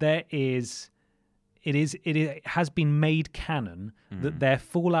 76, it has been made canon that their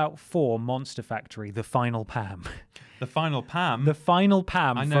Fallout 4 Monster Factory, the Final Pam. The Final Pam? The Final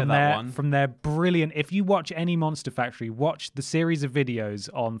Pam. I know that one. From their brilliant... If you watch any Monster Factory, watch the series of videos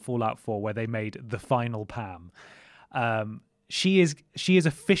on Fallout 4 where they made the Final Pam. She is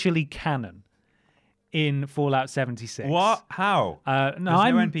officially canon in Fallout 76. What? How? No, There's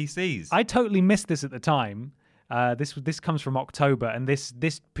no NPCs. I totally missed this at the time. This comes from October, and this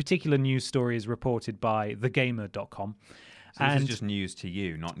particular news story is reported by thegamer.com. So this is just news to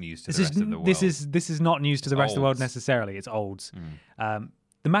you, not news to the rest of the world. This is not news to the rest of the world necessarily. It's olds. The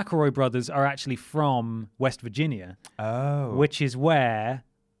McElroy brothers are actually from West Virginia, which is where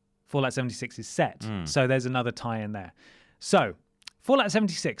Fallout 76 is set. So there's another tie-in there. So Fallout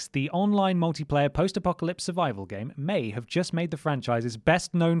 76, the online multiplayer post-apocalypse survival game, may have just made the franchise's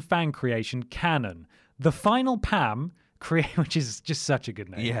best-known fan creation canon. The Final Pam, which is just such a good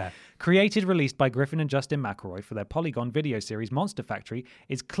name. Yeah. Created, released by Griffin and Justin McElroy for their Polygon video series Monster Factory,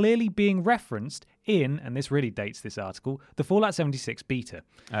 is clearly being referenced in, and this really dates this article, the Fallout 76 beta.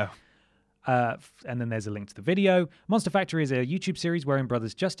 Oh. And then there's a link to the video. Monster Factory is a YouTube series wherein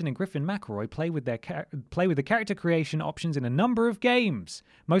brothers Justin and Griffin McElroy play with the character creation options in a number of games.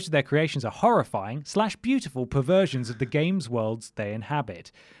 Most of their creations are horrifying / beautiful perversions of the game's worlds they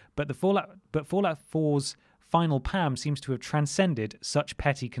inhabit. But Fallout 4's Final Pam seems to have transcended such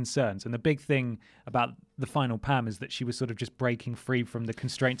petty concerns. And the big thing about the Final Pam is that she was sort of just breaking free from the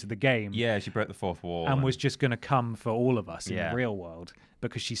constraints of the game. Yeah, she broke the fourth wall. And was just going to come for all of us in the real world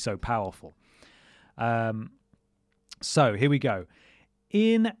because she's so powerful. So here we go.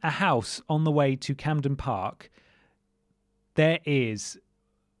 In a house on the way to Camden Park, there is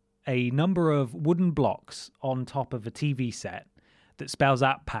a number of wooden blocks on top of a TV set that spells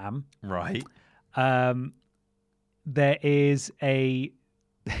out Pam. Right. There is a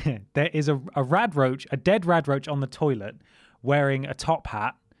dead rad roach on the toilet wearing a top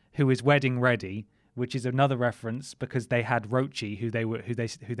hat who is wedding ready which is another reference because they had Rochi, who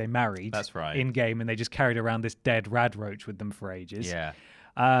they married. That's right. In game, and they just carried around this dead Radroach with them for ages. Yeah.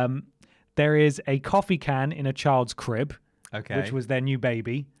 There is a coffee can in a child's crib, which was their new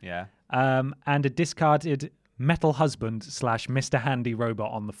baby. Yeah. And a discarded metal husband / Mr. Handy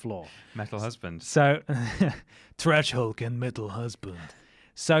robot on the floor. Metal husband. So, Trash Hulk and metal husband.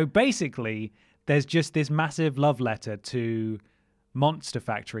 So basically, there's just this massive love letter to Monster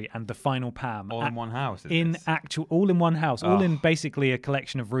Factory and the Final Pam. All in one house. All in one house. All in basically a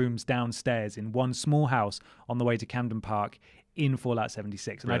collection of rooms downstairs in one small house on the way to Camden Park in Fallout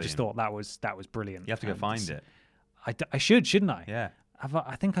 76. And Brilliant. I just thought that was brilliant. You have to go find it. I should, shouldn't I? Yeah.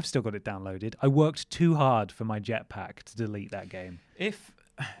 I think I've still got it downloaded. I worked too hard for my jetpack to delete that game.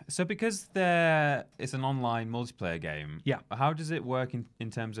 Because it's an online multiplayer game. Yeah. How does it work in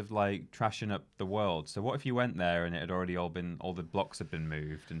terms of like trashing up the world? So what if you went there and it had already all the blocks had been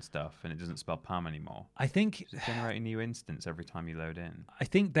moved and stuff, and it doesn't spell Pam anymore? I think does it generate a new instance every time you load in? I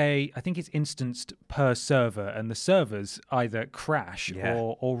think it's instanced per server, and the servers either crash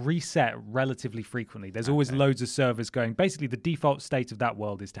or reset relatively frequently. There's always loads of servers going. Basically, the default state of that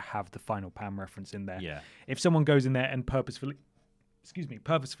world is to have the Final Pam reference in there. Yeah. If someone goes in there and purposefully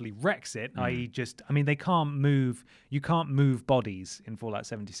wrecks it, they can't move. You can't move bodies in Fallout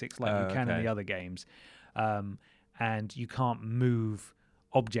 76 like you can in the other games, and you can't move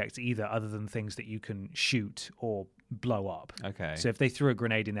objects either, other than things that you can shoot or blow up. Okay. So if they threw a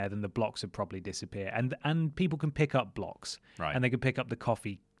grenade in there, then the blocks would probably disappear, and people can pick up blocks, right? And they can pick up the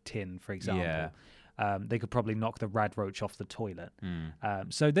coffee tin, for example. Yeah. They could probably knock the Radroach off the toilet.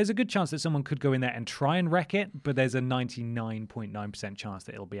 So there's a good chance that someone could go in there and try and wreck it, but there's a 99.9% chance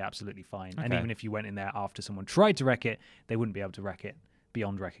that it'll be absolutely fine. Okay. And even if you went in there after someone tried to wreck it, they wouldn't be able to wreck it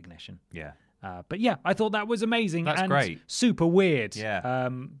beyond recognition. Yeah. But yeah, I thought that was amazing. That's and great. Super weird. Yeah.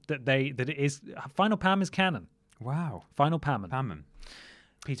 That it is Final Pam is canon. Wow. Final Pam.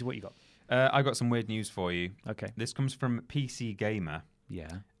 Peter, what you got? I got some weird news for you. Okay. This comes from PC Gamer.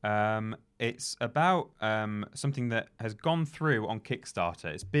 Yeah. It's about something that has gone through on Kickstarter.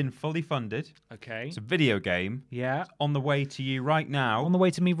 It's been fully funded. Okay. It's a video game. Yeah. It's on the way to you right now. On the way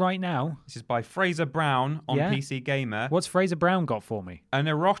to me right now. This is by Fraser Brown on PC Gamer. What's Fraser Brown got for me? An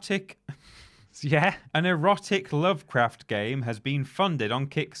erotic Lovecraft game has been funded on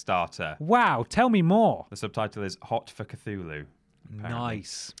Kickstarter. Wow, tell me more. The subtitle is Hot for Cthulhu. Apparently.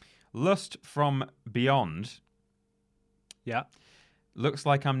 Nice. Lust from Beyond. Yeah. Looks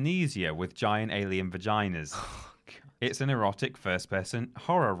like Amnesia with giant alien vaginas. Oh, it's an erotic first-person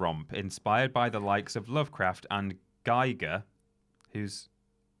horror romp inspired by the likes of Lovecraft and Geiger, who's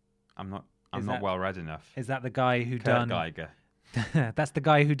I'm not well read enough. Is that the guy who Kurt done Geiger? That's the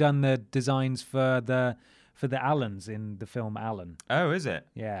guy who done the designs for the Allens in the film Allen. Oh, is it?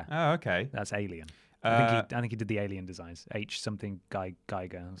 Yeah. Oh, okay. That's Alien. I think he did the Alien designs. H something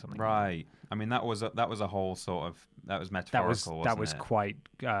Geiger or something. Right. I mean, that was a whole sort of metaphorical. That was it? Quite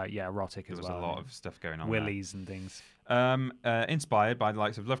erotic as well. There was a lot of stuff going on. Willies and things. Inspired by the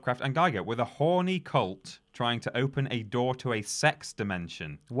likes of Lovecraft and Geiger, with a horny cult trying to open a door to a sex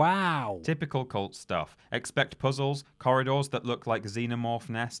dimension. Wow. Typical cult stuff. Expect puzzles, corridors that look like xenomorph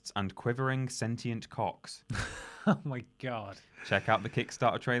nests, and quivering sentient cocks. Oh my god. Check out the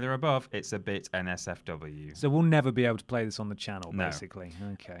Kickstarter trailer above. It's a bit NSFW. So we'll never be able to play this on the channel, No. basically.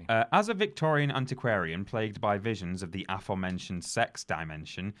 Okay. As a Victorian antiquarian plagued by visions of the aforementioned sex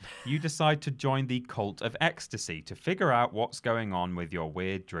dimension, you decide to join the Cult of Ecstasy to figure out what's going on with your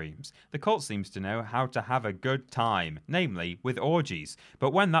weird dreams. The cult seems to know how to have a good time, namely with orgies.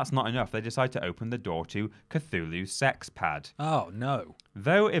 But when that's not enough, they decide to open the door to Cthulhu's sex pad. Oh, no.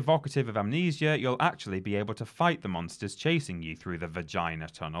 Though evocative of Amnesia, you'll actually be able to fight the monsters chasing you through the vagina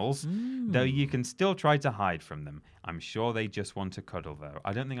tunnels, though you can still try to hide from them. I'm sure they just want to cuddle, though.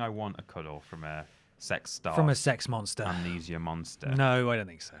 I don't think I want a cuddle from a sex star. From a sex monster. Amnesia monster. No, I don't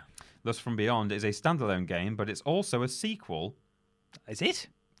think so. Lust from Beyond is a standalone game, but it's also a sequel. Is it?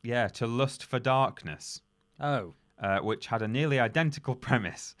 Yeah, to Lust for Darkness. Oh. Which had a nearly identical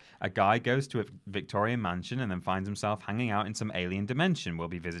premise. A guy goes to a Victorian mansion and then finds himself hanging out in some alien dimension we'll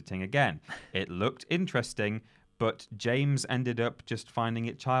be visiting again. It looked interesting, but James ended up just finding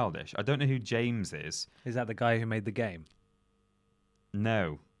it childish. I don't know who James is. Is that the guy who made the game?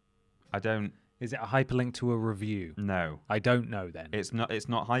 No. I don't... Is it a hyperlink to a review? No. I don't know then. It's not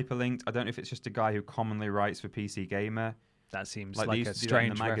hyperlinked. I don't know if it's just a guy who commonly writes for PC Gamer. That seems like a they used to do that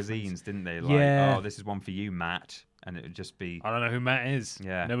strange in the magazines, reference. didn't they? Like, Yeah. oh, this is one for you, Matt. And it would just be... I don't know who Matt is.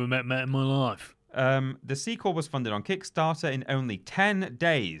 Yeah. Never met Matt in my life. The sequel was funded on Kickstarter in only 10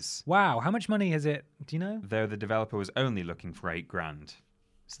 days. Wow, how much money is it? Do you know? Though the developer was only looking for $8,000.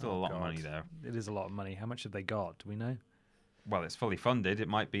 Still a lot of money, though. It is a lot of money. How much have they got? Do we know? Well, it's fully funded. It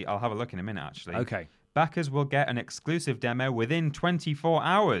might be. I'll have a look in a minute, actually. Okay. Backers will get an exclusive demo within 24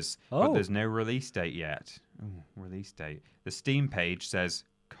 hours, but there's no release date yet. Ooh, release date. The Steam page says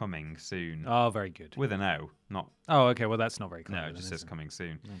coming soon. Oh, very good. With an O, not... Oh, okay. Well, that's not very clear. No, it just says coming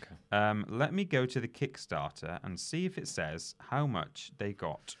soon. Okay. Let me go to the Kickstarter and see if it says how much they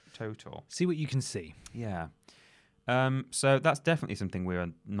got total. See what you can see. Yeah. So that's definitely something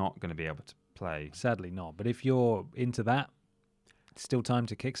we're not going to be able to play. Sadly not. But if you're into that, it's still time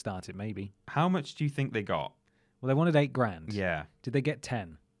to kickstart it, maybe. How much do you think they got? Well, they wanted $8,000. Yeah. Did they get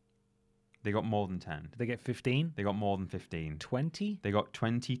 10? They got more than 10. Did they get 15? They got more than 15. 20? They got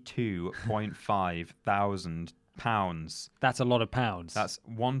 22.5 thousand pounds. That's a lot of pounds. That's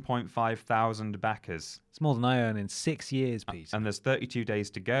 1.5 thousand backers. It's more than I earn in 6 years, Peter. And there's 32 days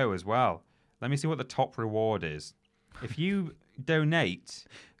to go as well. Let me see what the top reward is. If you donate...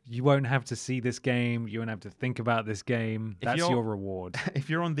 You won't have to see this game. You won't have to think about this game. That's your reward. If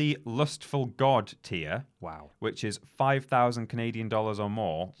you're on the Lustful God tier, wow, which is 5,000 Canadian dollars or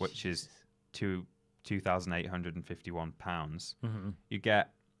more, which is £2,851, you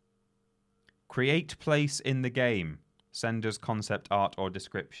get create place in the game. Send us concept art or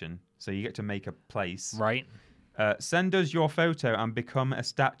description. So you get to make a place. Right. Send us your photo and become a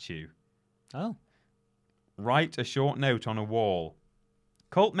statue. Oh. Write a short note on a wall.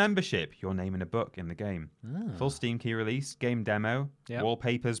 Cult membership, your name in a book in the game. Full Steam key release, game demo,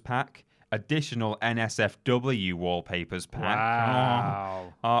 wallpapers pack, additional NSFW wallpapers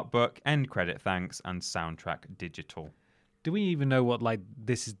pack, art book, end credit thanks, and soundtrack digital. Do we even know what,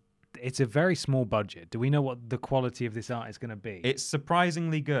 this is? It's a very small budget. Do we know what the quality of this art is going to be? It's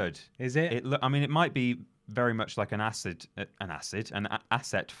surprisingly good. Is it? It might be very much like an asset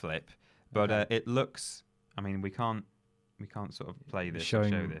flip, but it looks, we can't sort of play this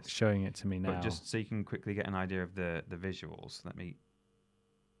and show this. Showing it to me now. But just so you can quickly get an idea of the visuals, let me...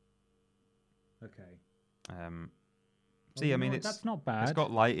 Okay. That's not bad. It's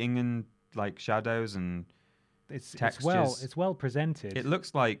got lighting and shadows and textures. It's well presented. It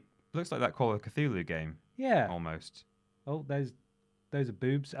looks like that Call of Cthulhu game. Yeah. Almost. Oh, those are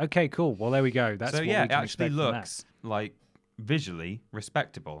boobs. Okay, cool. Well, there we go. That's what we can it actually expect looks like visually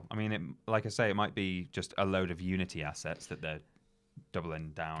respectable. Like I say, it might be just a load of Unity assets that they're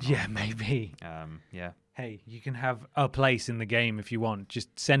doubling down on. Yeah, maybe. Yeah. Hey, you can have a place in the game if you want.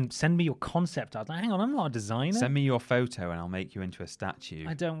 Just send me your concept art. Hang on, I'm not a designer. Send me your photo and I'll make you into a statue.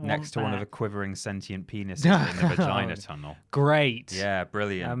 I don't want next to that. one of the quivering sentient penises in the vagina tunnel. Great. Yeah,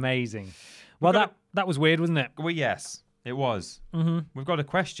 brilliant. Amazing. Well, that was weird, wasn't it? Well, yes, it was. Mm-hmm. We've got a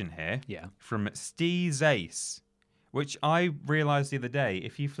question here. Yeah. From Steez Ace, which I realised the other day,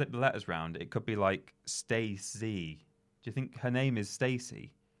 if you flip the letters round, it could be like Stacey. Do you think her name is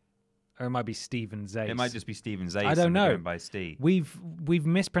Stacey? Or it might be Stephen Zace. It might just be Stephen Zace. I don't know. Going by Steve. We've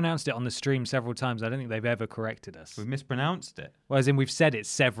mispronounced it on the stream several times. I don't think they've ever corrected us. We've mispronounced it. Well, as in we've said it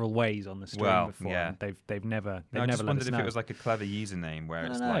several ways on the stream before. Yeah. They've never. I just wondered if it was like a clever username where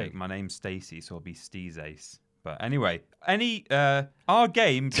it's like my name's Stacey, so it'll be Steez Ace. But anyway, are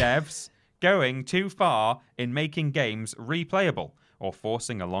game devs going too far in making games replayable or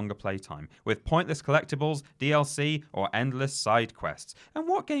forcing a longer playtime with pointless collectibles, DLC, or endless side quests? And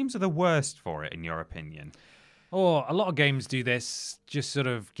what games are the worst for it, in your opinion? Oh, a lot of games do this, just sort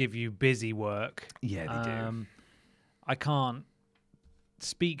of give you busy work. Yeah, they do. I can't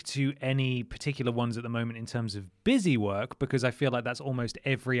speak to any particular ones at the moment in terms of busy work because I feel like that's almost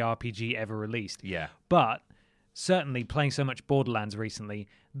every RPG ever released. Yeah. But certainly playing so much Borderlands recently,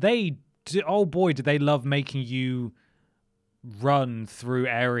 oh boy, did they love making you run through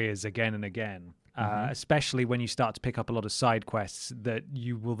areas again and again, especially when you start to pick up a lot of side quests that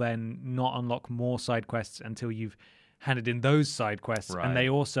you will then not unlock more side quests until you've handed in those side quests. Right. And they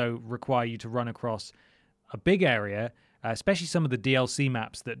also require you to run across a big area, especially some of the DLC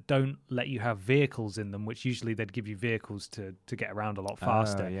maps that don't let you have vehicles in them, which usually they'd give you vehicles to get around a lot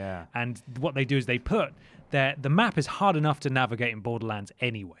faster. Yeah. And what they do is they put the map is hard enough to navigate in Borderlands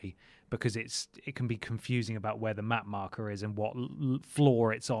anyway, because it can be confusing about where the map marker is and what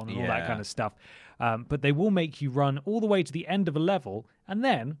floor it's on and all that kind of stuff. But they will make you run all the way to the end of a level and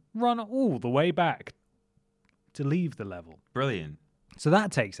then run all the way back to leave the level. Brilliant. So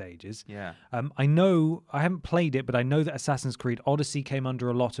that takes ages. Yeah. I know, I haven't played it, but I know that Assassin's Creed Odyssey came under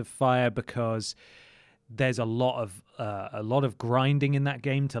a lot of fire because there's a lot of grinding in that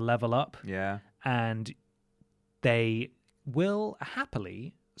game to level up. Yeah. And they will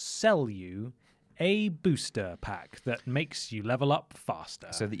happily sell you a booster pack that makes you level up faster.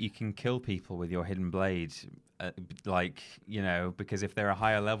 So that you can kill people with your hidden blade, because if they're a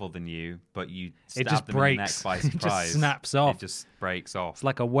higher level than you, but you stab them in the neck by surprise, it just snaps off. It just breaks off. It's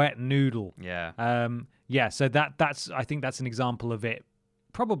like a wet noodle. Yeah. So I think that's an example of it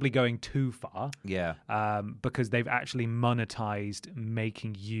probably going too far. Yeah. Because they've actually monetized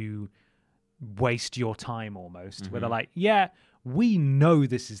making you waste your time almost. Where they're like, yeah, we know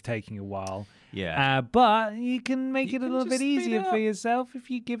this is taking a while. Yeah. But you can make it a little bit easier for yourself if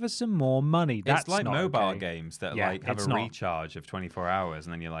you give us some more money. That's it's like not mobile games that have a recharge of 24 hours,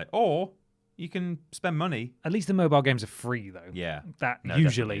 and then you're like, or you can spend money. At least the mobile games are free though. Yeah.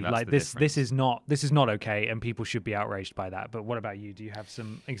 Usually like this is not okay, and people should be outraged by that. But what about you? Do you have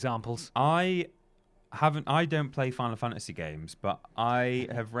some examples? I don't play Final Fantasy games, but I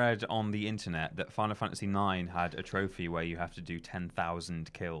have read on the internet that Final Fantasy IX had a trophy where you have to do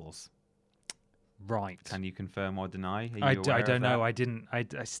 10,000 kills. Right. Can you confirm or deny? I don't know. I didn't.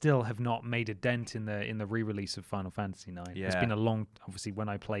 I still have not made a dent in the re-release of Final Fantasy IX. Yeah. It's been a long. Obviously, when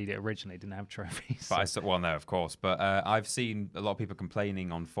I played it originally, it didn't have trophies. But no, of course. But I've seen a lot of people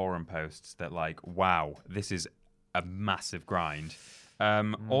complaining on forum posts that like, wow, this is a massive grind.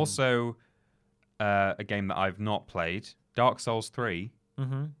 Also, a game that I've not played, Dark Souls 3.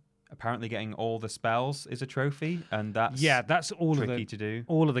 Mm-hmm. Apparently, getting all the spells is a trophy, and that's all tricky to do.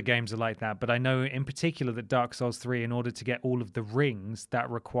 All of the games are like that, but I know in particular that Dark Souls 3, in order to get all of the rings, that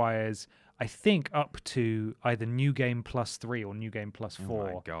requires, I think, up to either New Game Plus 3 or New Game Plus 4.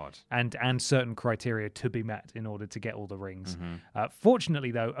 Oh my God! And certain criteria to be met in order to get all the rings. Mm-hmm.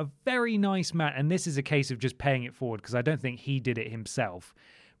 Fortunately, though, a very nice man, and this is a case of just paying it forward because I don't think he did it himself.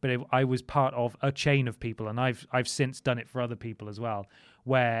 But I was part of a chain of people, and I've since done it for other people as well,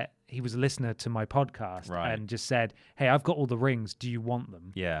 where he was a listener to my podcast and just said, hey, I've got all the rings. Do you want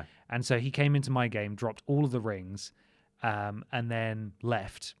them? Yeah. And so he came into my game, dropped all of the rings, and then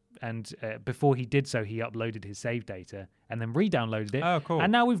left. And before he did so, he uploaded his save data and then re-downloaded it. Oh, cool. And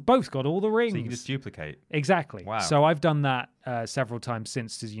now we've both got all the rings. So you can just duplicate. Exactly. Wow. So I've done that several times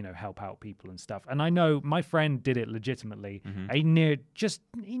since to, help out people and stuff. And I know my friend did it legitimately.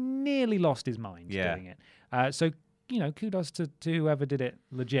 Mm-hmm. He nearly lost his mind doing it. So, kudos to whoever did it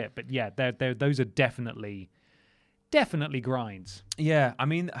legit. But yeah, those are definitely grinds. Yeah. I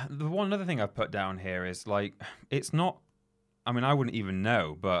mean, the one other thing I've put down here is like, it's not, I mean, I wouldn't even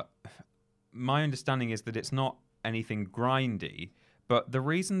know, but my understanding is that it's not anything grindy. But the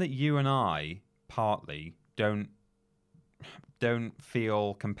reason that you and I partly don't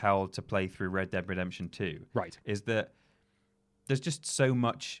feel compelled to play through Red Dead Redemption 2 is that there's just so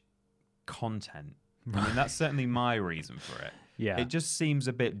much content. I mean, that's certainly my reason for it. Yeah. It just seems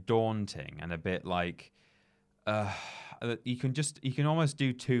a bit daunting and a bit like you can almost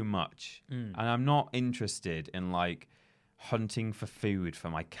do too much. And I'm not interested in like hunting for food for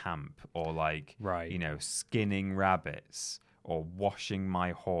my camp or like skinning rabbits or washing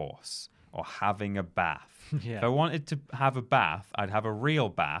my horse or having a bath. If I wanted to have a bath, I'd have a real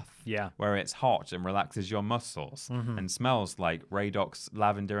bath where it's hot and relaxes your muscles and smells like Radox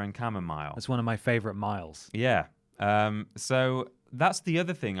lavender and chamomile. That's one of my favorite miles. Yeah. So that's the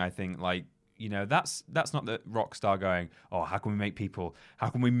other thing I think, like, that's not the Rockstar going, oh, how can we make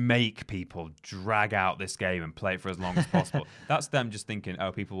people drag out this game and play it for as long as possible? That's them just thinking,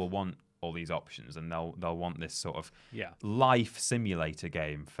 oh, people will want all these options and they'll want this sort of life simulator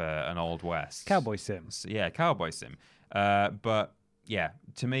game for an Old West. Cowboy Sims. Yeah, Cowboy Sim. But yeah,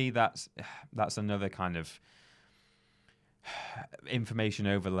 to me, that's another kind of information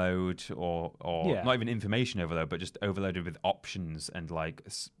overload or not even information overload, but just overloaded with options and like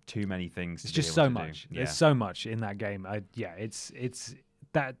too many things. It's just so much. There's so much in that game. It's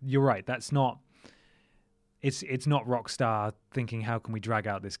that you're right. That's not. It's not Rockstar thinking how can we drag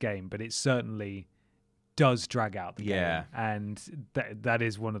out this game, but it certainly does drag out the game, and that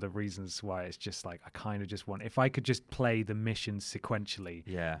is one of the reasons why it's just like I kind of just want, if I could just play the missions sequentially,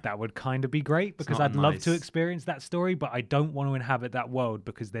 that would kind of be great because I'd love to experience that story, but I don't want to inhabit that world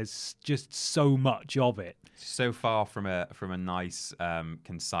because there's just so much of it. So far from a nice,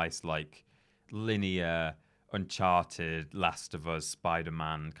 concise, like linear, Uncharted, Last of Us,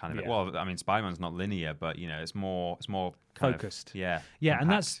 Spider-Man kind of. Well, I mean, Spider-Man's not linear, but it's more focused. Compact. And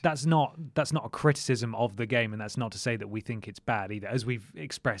that's not a criticism of the game, and that's not to say that we think it's bad either. As we've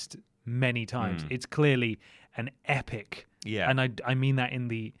expressed many times, it's clearly an epic. And I mean that in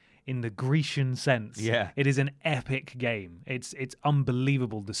the Grecian sense. It is an epic game. It's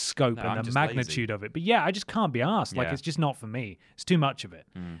unbelievable, the scope and the magnitude of it. But I just can't be asked. Like it's just not for me. It's too much of it.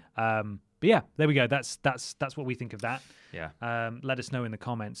 But yeah, there we go. That's what we think of that. Yeah. Let us know in the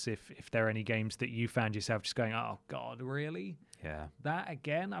comments if there are any games that you found yourself just going, oh God, really? Yeah. That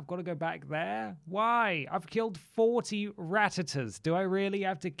again? I've got to go back there? Why? I've killed 40 Rattatas. Do I really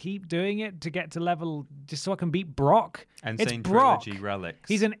have to keep doing it to get to level just so I can beat Brock? And it's Saint Brock. Trilogy relics.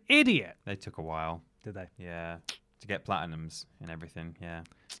 He's an idiot. They took a while. Did they? Yeah. To get platinums and everything. Yeah.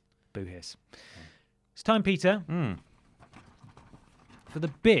 Boo hiss. It's time, Peter, for the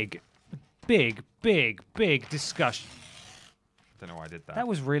big discussion. Don't know why I did that. That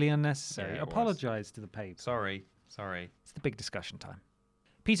was really unnecessary. Yeah, it Apologise to the papers. Sorry. It's the big discussion time.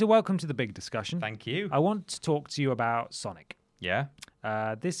 Peter, welcome to the big discussion. Thank you. I want to talk to you about Sonic. Yeah.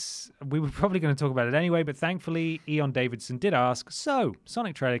 We were probably going to talk about it anyway, but thankfully Eon Davidson did ask. So,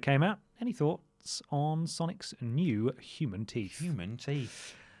 Sonic trailer came out. Any thoughts on Sonic's new human teeth? Human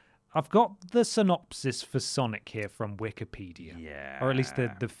teeth. I've got the synopsis for Sonic here from Wikipedia. Yeah. Or at least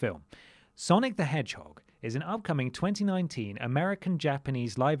the film. Sonic the Hedgehog is an upcoming 2019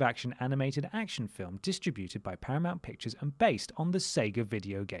 American-Japanese live-action animated action film distributed by Paramount Pictures and based on the Sega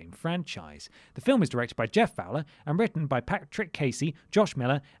video game franchise. The film is directed by Jeff Fowler and written by Patrick Casey, Josh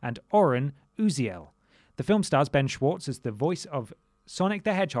Miller, and Oren Uziel. The film stars Ben Schwartz as the voice of Sonic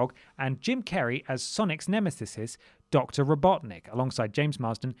the Hedgehog and Jim Carrey as Sonic's nemesis, Dr. Robotnik, alongside James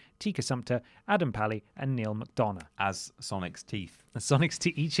Marsden, Tika Sumpter, Adam Pally, and Neil McDonough. As Sonic's teeth.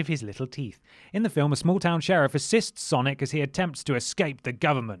 Each of his little teeth. In the film, a small-town sheriff assists Sonic as he attempts to escape the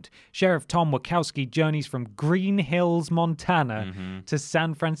government. Sheriff Tom Wachowski journeys from Green Hills, Montana to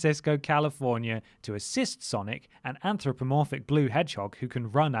San Francisco, California to assist Sonic, an anthropomorphic blue hedgehog who can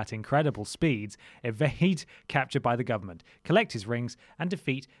run at incredible speeds, evade capture by the government, collect his rings, and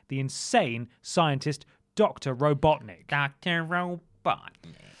defeat the insane scientist Dr. Robotnik. Dr. Robotnik.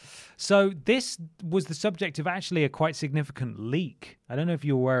 So this was the subject of actually a quite significant leak. I don't know if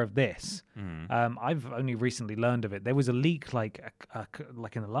you're aware of this. I've only recently learned of it. There was a leak like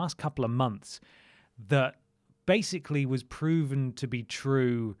in the last couple of months that basically was proven to be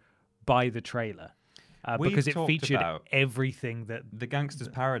true by the trailer because it featured everything that... The Gangster's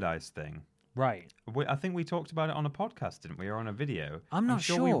Paradise thing. Right. I think we talked about it on a podcast, didn't we? Or on a video. I'm not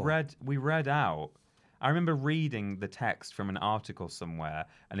sure. We read out... I remember reading the text from an article somewhere,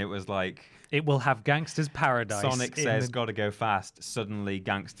 and it was like... It will have Gangster's Paradise. Sonic says, gotta go fast. Suddenly,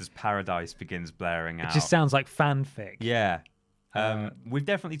 Gangster's Paradise begins blaring out. It just sounds like fanfic. Yeah. We've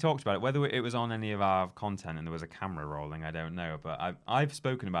definitely talked about it. Whether it was on any of our content and there was a camera rolling, I don't know. But I've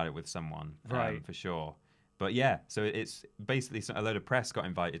spoken about it with someone, right, for sure. But yeah, so it's basically a load of press got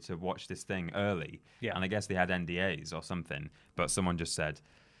invited to watch this thing early. Yeah. And I guess they had NDAs or something. But someone just said...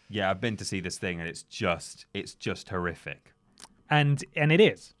 Yeah, I've been to see this thing, and it's just horrific. And it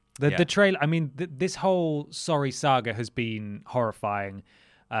is. The trailer. I mean, this whole Sorry saga has been horrifying.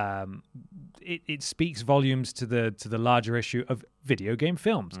 It speaks volumes to the larger issue of video game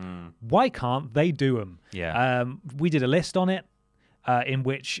films. Why can't they do them? Yeah. We did a list on it in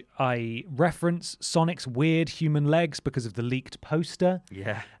which I reference Sonic's weird human legs because of the leaked poster.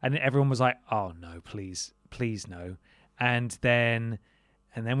 Yeah. And everyone was like, "Oh no, please no!"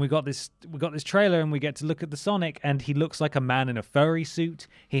 And then we got this trailer, and we get to look at the Sonic, and he looks like a man in a furry suit.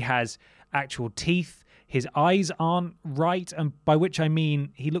 He has actual teeth. His eyes aren't right, and by which I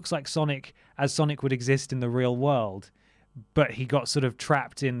mean he looks like Sonic as Sonic would exist in the real world, but he got sort of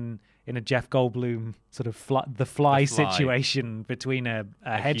trapped in a Jeff Goldblum sort of the fly situation between a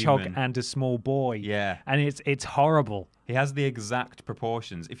hedgehog human and a small boy. Yeah. And it's horrible. He has the exact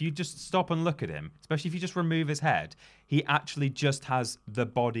proportions. If you just stop and look at him, especially if you just remove his head, he actually just has the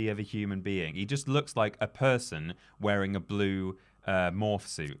body of a human being. He just looks like a person wearing a blue morph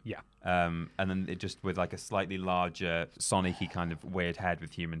suit. Yeah. And then it just with like a slightly larger Sonic-y kind of weird head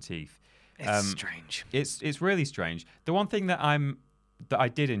with human teeth. It's strange. It's really strange. The one thing that I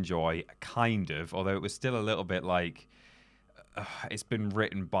did enjoy, kind of, although it was still a little bit like it's been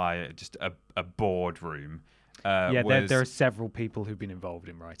written by just a boardroom. There are several people who've been involved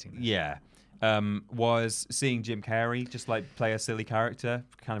in writing this. Yeah. Was seeing Jim Carrey just like play a silly character,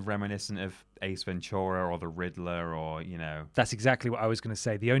 kind of reminiscent of Ace Ventura or the Riddler, or, you know. That's exactly what I was going to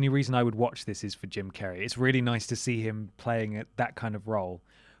say. The only reason I would watch this is for Jim Carrey. It's really nice to see him playing that kind of role.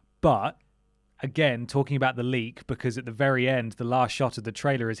 But again, talking about the leak, because at the very end, the last shot of the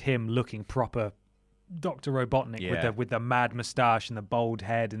trailer is him looking proper Dr. Robotnik with the mad moustache and the bald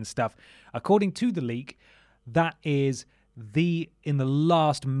head and stuff. According to the leak, that is in the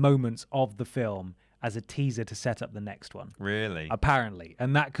last moments of the film as a teaser to set up the next one. Really? Apparently.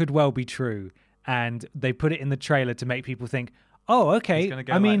 And that could well be true. And they put it in the trailer to make people think, oh, okay. It's gonna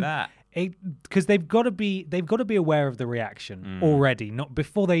go like that. because they've got to be aware of the reaction already, not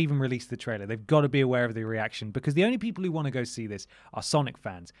before they even release the trailer. They've got to be aware of the reaction, because the only people who want to go see this are Sonic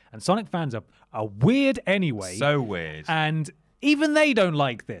fans, and Sonic fans are weird anyway. So weird. And even they don't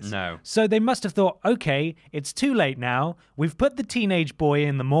like this. No. So they must have thought, okay, it's too late now. We've put the teenage boy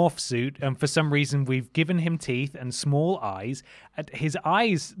in the morph suit, and for some reason we've given him teeth and small eyes. His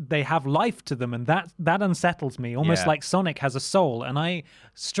eyes, they have life to them, and that unsettles me, almost like Sonic has a soul. And I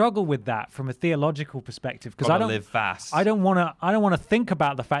struggle with that from a theological perspective, because I don't live fast. I don't want to think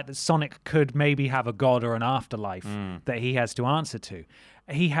about the fact that Sonic could maybe have a god or an afterlife that he has to answer to.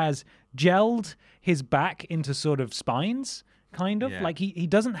 He has gelled his back into sort of spines. Kind of like he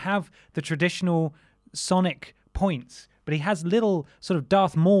doesn't have the traditional Sonic points, but he has little sort of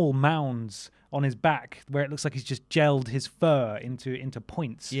Darth Maul mounds on his back where it looks like he's just gelled his fur into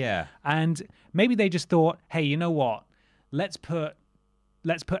points. Yeah. And maybe they just thought, hey, you know what? Let's put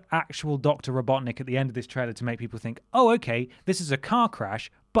actual Dr. Robotnik at the end of this trailer to make people think, oh, okay, this is a car crash,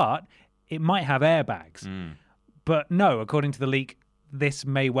 but it might have airbags. But no, according to the leak, this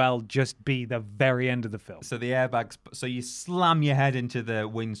may well just be the very end of the film. So the airbags, so you slam your head into the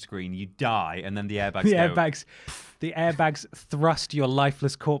windscreen, you die, and then the airbags The airbags thrust your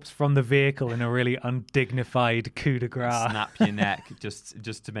lifeless corpse from the vehicle in a really undignified coup de grace. Snap your neck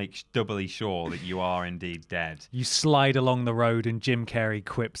just to make doubly sure that you are indeed dead. You slide along the road and Jim Carrey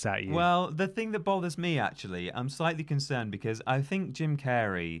quips at you. Well, the thing that bothers me, actually, I'm slightly concerned because I think Jim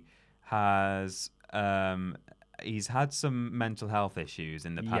Carrey has... he's had some mental health issues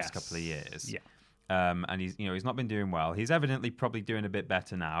in the past couple of years. Yeah. And he's not been doing well. He's evidently probably doing a bit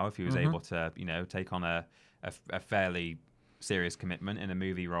better now if he was able to, take on a fairly serious commitment in a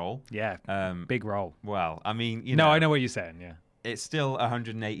movie role. Yeah. Big role. Well, I mean, I know what you're saying, yeah. It's still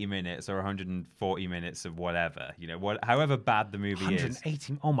 180 minutes or 140 minutes of whatever, however bad the movie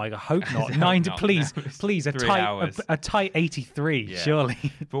 180, is. Oh my God, hope not. 90, please, a 3 tight, hours. a tight 83, surely.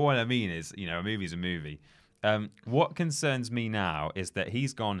 But what I mean is, a movie's a movie. What concerns me now is that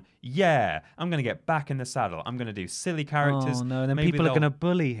he's gone, I'm going to get back in the saddle. I'm going to do silly characters. Oh, no, then Maybe people are going to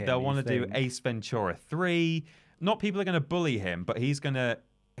bully him. They'll want to do Ace Ventura 3. Not people are going to bully him, but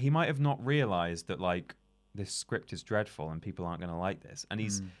he might have not realized that, this script is dreadful and people aren't going to like this. And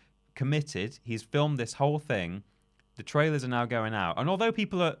he's committed. He's filmed this whole thing. The trailers are now going out. And although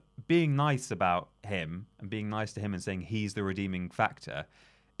people are being nice about him and being nice to him and saying he's the redeeming factor,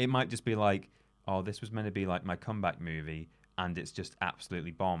 it might just be like, oh, this was meant to be like my comeback movie, and it's just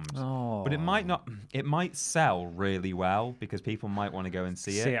absolutely bombed. Oh. But it might not. It might sell really well because people might want to go and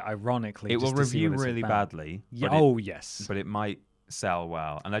see it. See it ironically. It will just to see review what it's really about. badly. Yeah, yes. But it might sell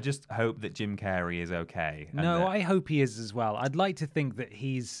well, and I just hope that Jim Carrey is okay. No, I hope he is as well. I'd like to think that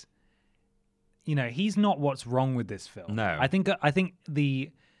he's not what's wrong with this film. No, I think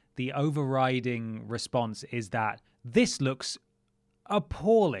the overriding response is that this looks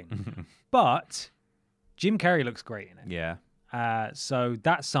appalling, but Jim Carrey looks great in it. Yeah. So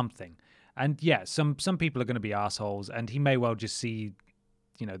that's something. And yeah, some people are going to be assholes, and he may well just see,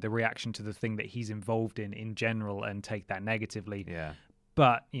 the reaction to the thing that he's involved in general and take that negatively. Yeah.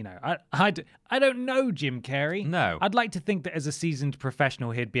 But, I don't know Jim Carrey. No. I'd like to think that as a seasoned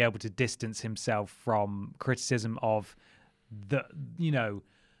professional, he'd be able to distance himself from criticism of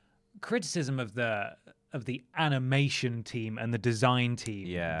criticism of the animation team and the design team.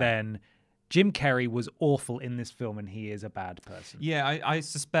 Yeah. Then Jim Carrey was awful in this film, and he is a bad person. Yeah, I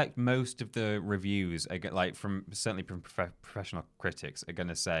suspect most of the reviews, certainly from professional critics, are going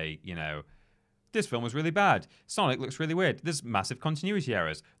to say, this film was really bad. Sonic looks really weird. There's massive continuity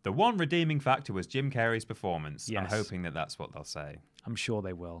errors. The one redeeming factor was Jim Carrey's performance. Yes. I'm hoping that that's what they'll say. I'm sure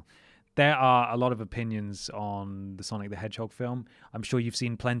they will. There are a lot of opinions on the Sonic the Hedgehog film. I'm sure you've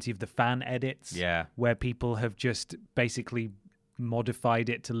seen plenty of the fan edits, where people have just basically modified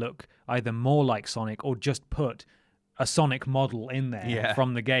it to look either more like Sonic or just put a Sonic model in there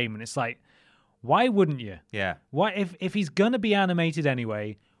from the game. And it's like, why wouldn't you? Yeah. Why if he's gonna be animated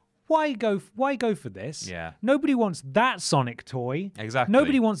anyway? Why go for this? Yeah. Nobody wants that Sonic toy. Exactly.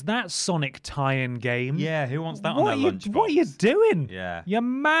 Nobody wants that Sonic tie-in game. Yeah, who wants that on their lunchbox? What are you doing? Yeah. You're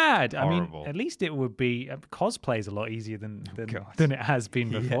mad. Horrible. I mean, at least it would be... cosplay's a lot easier than it has been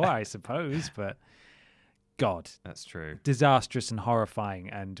before, I suppose, but... God. That's true. Disastrous and horrifying,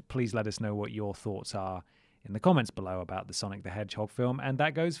 and please let us know what your thoughts are in the comments below about the Sonic the Hedgehog film, and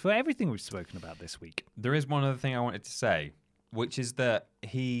that goes for everything we've spoken about this week. There is one other thing I wanted to say, which is that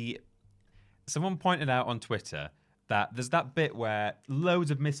someone pointed out on Twitter that there's that bit where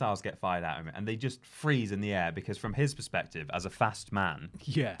loads of missiles get fired at him and they just freeze in the air because from his perspective, as a fast man,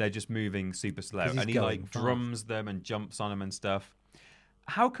 they're just moving super slow. And he drums them and jumps on them and stuff.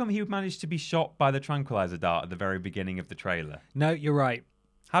 How come he managed to be shot by the tranquilizer dart at the very beginning of the trailer? No, you're right.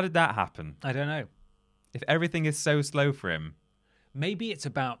 How did that happen? I don't know. If everything is so slow for him. Maybe it's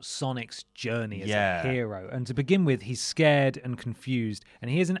about Sonic's journey as a hero. And to begin with, he's scared and confused. And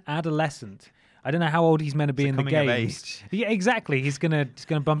he is an adolescent. I don't know how old he's meant to be in the game. Yeah, exactly. He's gonna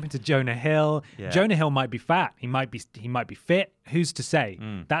bump into Jonah Hill. Yeah. Jonah Hill might be fat. He might be fit. Who's to say?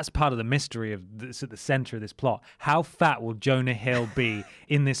 That's part of the mystery of this at the center of this plot. How fat will Jonah Hill be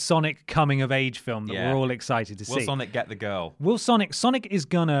in this Sonic coming of age film that we're all excited to see? Will Sonic get the girl? Will Sonic is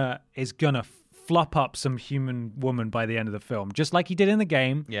gonna flop up some human woman by the end of the film, just like he did in the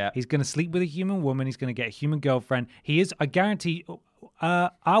game. Yeah, he's gonna sleep with a human woman. He's gonna get a human girlfriend. I guarantee.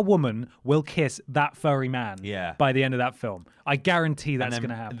 Our woman will kiss that furry man by the end of that film. I guarantee that's going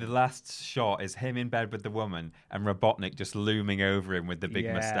to happen. The last shot is him in bed with the woman and Robotnik just looming over him with the big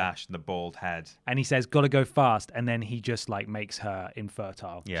mustache and the bald head. And he says, gotta go fast. And then he just like makes her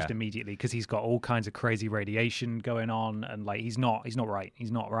infertile just immediately because he's got all kinds of crazy radiation going on. And like, he's not right.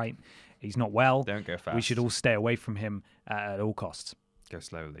 He's not right. He's not well. Don't go fast. We should all stay away from him at all costs. Go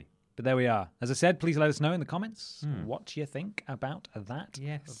slowly. But there we are. As I said, please let us know in the comments what you think about that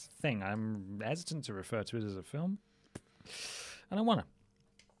thing. I'm hesitant to refer to it as a film. I don't want to.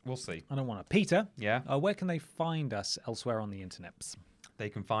 We'll see. I don't want to. Peter, yeah. Where can they find us elsewhere on the internet? They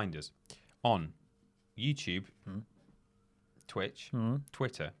can find us on YouTube, Twitch,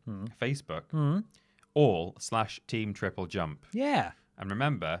 Twitter, Facebook, all /Team Triple Jump. Yeah. And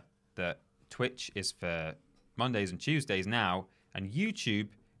remember that Twitch is for Mondays and Tuesdays now, and YouTube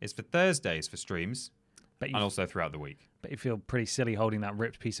is for Thursdays for streams, and also throughout the week. But you feel pretty silly holding that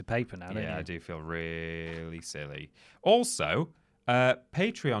ripped piece of paper now, don't you? Yeah, I do feel really silly. Also,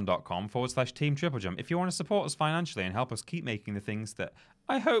 patreon.com/Team Triple Jump. If you want to support us financially and help us keep making the things that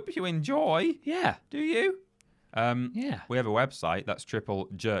I hope you enjoy. Yeah. Do you? Yeah. We have a website, that's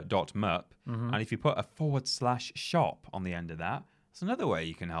triplej.mup. And if you put a /shop on the end of that, that's another way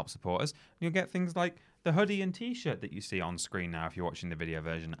you can help support us. You'll get things like the hoodie and t-shirt that you see on screen now if you're watching the video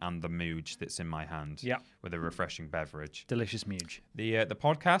version, and the mooge that's in my hand with a refreshing beverage. Delicious mooge. The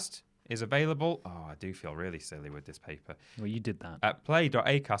podcast is available. Oh, I do feel really silly with this paper. Well, you did that. At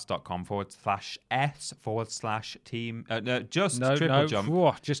play.acast.com/s/team. Triple Jump.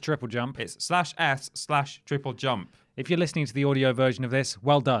 Whoa, just Triple Jump. It's /s/Triple Jump. If you're listening to the audio version of this,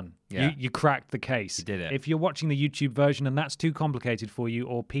 well done. Yeah. You cracked the case. You did it. If you're watching the YouTube version and that's too complicated for you,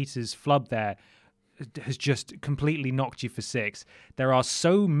 or Peter's flub there has just completely knocked you for six, there are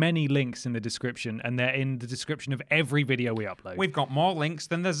so many links in the description, and they're in the description of every video we upload. We've got more links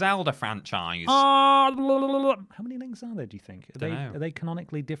than the Zelda franchise. How many links are there, do you think? Are they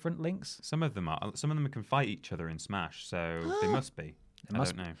canonically different links? Some of them are. Some of them can fight each other in Smash, so they must be. I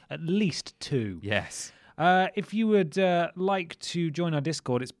don't know. At least two. Yes. If you would like to join our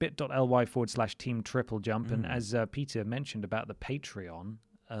Discord, it's bit.ly/Team Triple Jump. And as Peter mentioned about the Patreon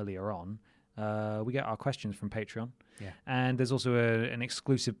earlier on, we get our questions from Patreon. Yeah. And there's also an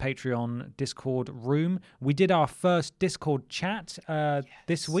exclusive Patreon Discord room. We did our first Discord chat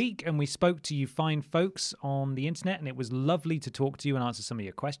this week, and we spoke to you fine folks on the internet, and it was lovely to talk to you and answer some of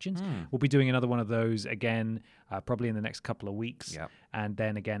your questions. We'll be doing another one of those again, probably in the next couple of weeks. Yep. And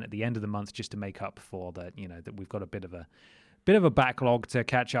then again at the end of the month, just to make up for that, that we've got a bit of a backlog to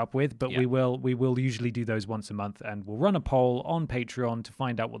catch up with, but we will usually do those once a month, and we'll run a poll on Patreon to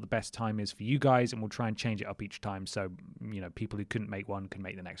find out what the best time is for you guys, and we'll try and change it up each time, so people who couldn't make one can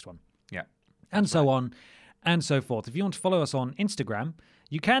make the next one. Yeah. And so on and so forth. If you want to follow us on Instagram,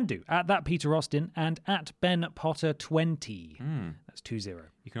 you can do at that Peter Austin and at Ben Potter 20. That's 20.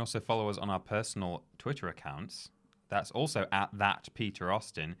 You can also follow us on our personal Twitter accounts. That's also at that Peter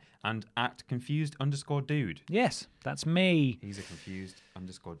Austin and at confused_dude. Yes, that's me. He's a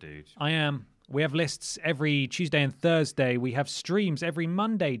confused_dude. I am. We have lists every Tuesday and Thursday. We have streams every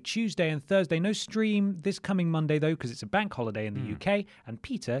Monday, Tuesday, and Thursday. No stream this coming Monday, though, because it's a bank holiday in the UK, and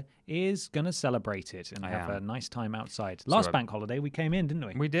Peter is going to celebrate it and have a nice time outside. Last bank holiday, we came in, didn't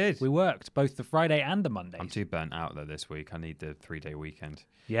we? We did. We worked both the Friday and the Monday. I'm too burnt out, though, this week. I need the 3-day weekend.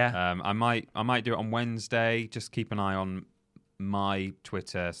 Yeah. I might do it on Wednesday. Just keep an eye on my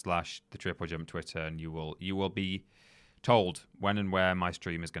Twitter / the Triple Jump Twitter, and you will be told when and where my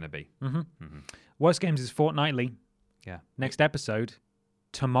stream is going to be. Worst Games is fortnightly. Yeah. Next episode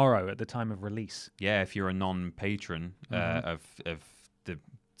tomorrow at the time of release. Yeah, if you're a non-patron of the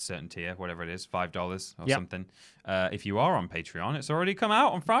certain tier, whatever it is, $5 or something. If you are on Patreon, it's already come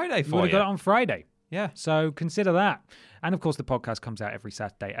out on Friday for you. We got it on Friday. Yeah. So consider that. And of course, the podcast comes out every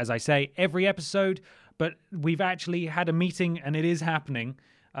Saturday. As I say, every episode, but we've actually had a meeting and it is happening.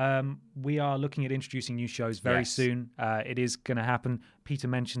 We are looking at introducing new shows very soon. It is going to happen. Peter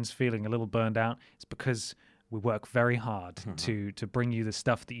mentions feeling a little burned out. It's because we work very hard to bring you the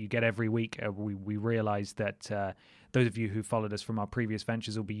stuff that you get every week. We realize that those of you who followed us from our previous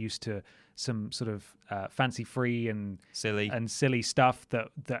ventures will be used to some sort of fancy-free and silly stuff that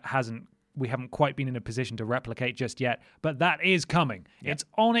we haven't quite been in a position to replicate just yet, but that is coming. Yep. It's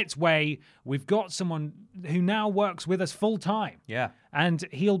on its way. We've got someone who now works with us full time. Yeah. And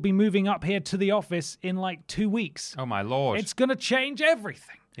he'll be moving up here to the office in like 2 weeks. Oh, my Lord. It's going to change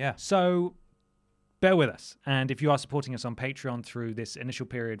everything. Yeah. So bear with us. And if you are supporting us on Patreon through this initial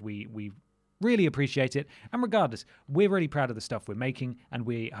period, we really appreciate it. And regardless, we're really proud of the stuff we're making, and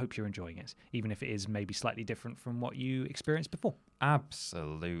we hope you're enjoying it, even if it is maybe slightly different from what you experienced before.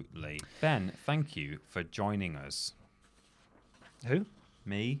 Absolutely. Ben, thank you for joining us. Who?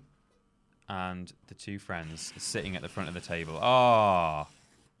 Me and the two friends sitting at the front of the table. Oh,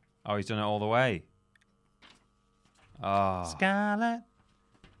 he's done it all the way. Oh. Scarlet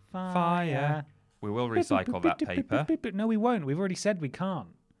Fire. We will recycle that paper. No, we won't. We've already said we can't.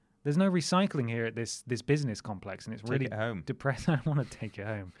 There's no recycling here at this business complex, and it's really depressing. I don't want to take it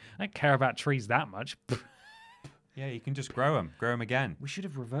home. I don't care about trees that much. Yeah, you can just grow them again. We should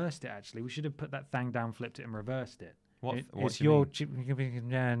have reversed it, actually. We should have put that thing down, flipped it, and reversed it. What's your...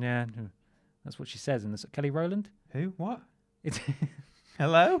 Yeah. That's what she says in this. Kelly Rowland? Who? What? It's...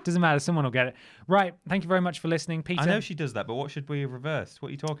 Hello? Doesn't matter. Someone will get it. Right. Thank you very much for listening, Peter. I know she does that, but what should we reverse? What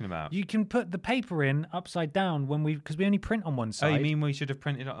are you talking about? You can put the paper in upside down because we only print on one side. Oh, you mean we should have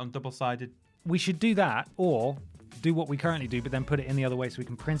printed it on double-sided? We should do that, or do what we currently do, but then put it in the other way so we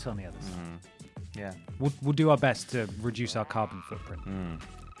can print on the other side. Yeah. We'll do our best to reduce our carbon footprint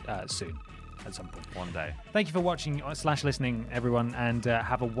soon. At some point. One day. Thank you for watching / listening, everyone, and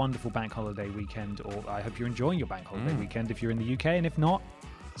have a wonderful bank holiday weekend, or I hope you're enjoying your bank holiday weekend if you're in the UK, and if not,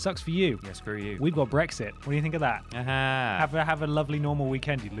 sucks for you. Yeah, screw you. We've got Brexit. What do you think of that? Have a lovely normal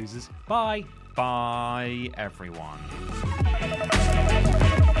weekend, you losers. Bye. Bye, everyone.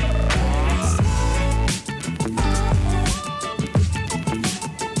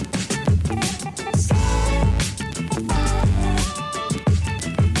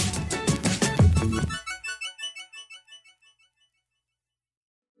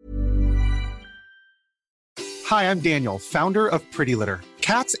 Hi, I'm Daniel, founder of Pretty Litter.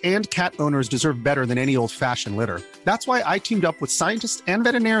 Cats and cat owners deserve better than any old-fashioned litter. That's why I teamed up with scientists and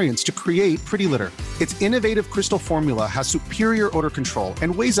veterinarians to create Pretty Litter. Its innovative crystal formula has superior odor control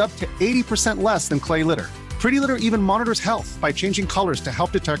and weighs up to 80% less than clay litter. Pretty Litter even monitors health by changing colors to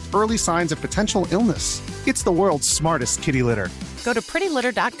help detect early signs of potential illness. It's the world's smartest kitty litter. Go to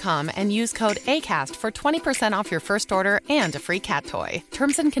prettylitter.com and use code ACAST for 20% off your first order and a free cat toy.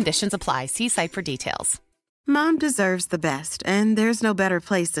 Terms and conditions apply. See site for details. Mom deserves the best, and there's no better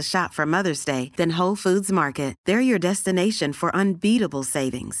place to shop for Mother's Day than Whole Foods Market. They're your destination for unbeatable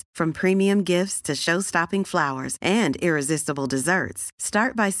savings, from premium gifts to show-stopping flowers and irresistible desserts.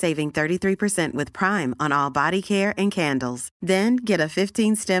 Start by saving 33% with Prime on all body care and candles. Then get a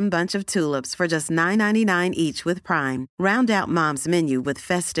 15-stem bunch of tulips for just $9.99 each with Prime. Round out Mom's menu with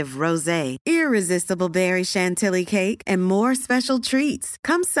festive rosé, irresistible berry chantilly cake, and more special treats.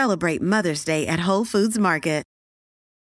 Come celebrate Mother's Day at Whole Foods Market.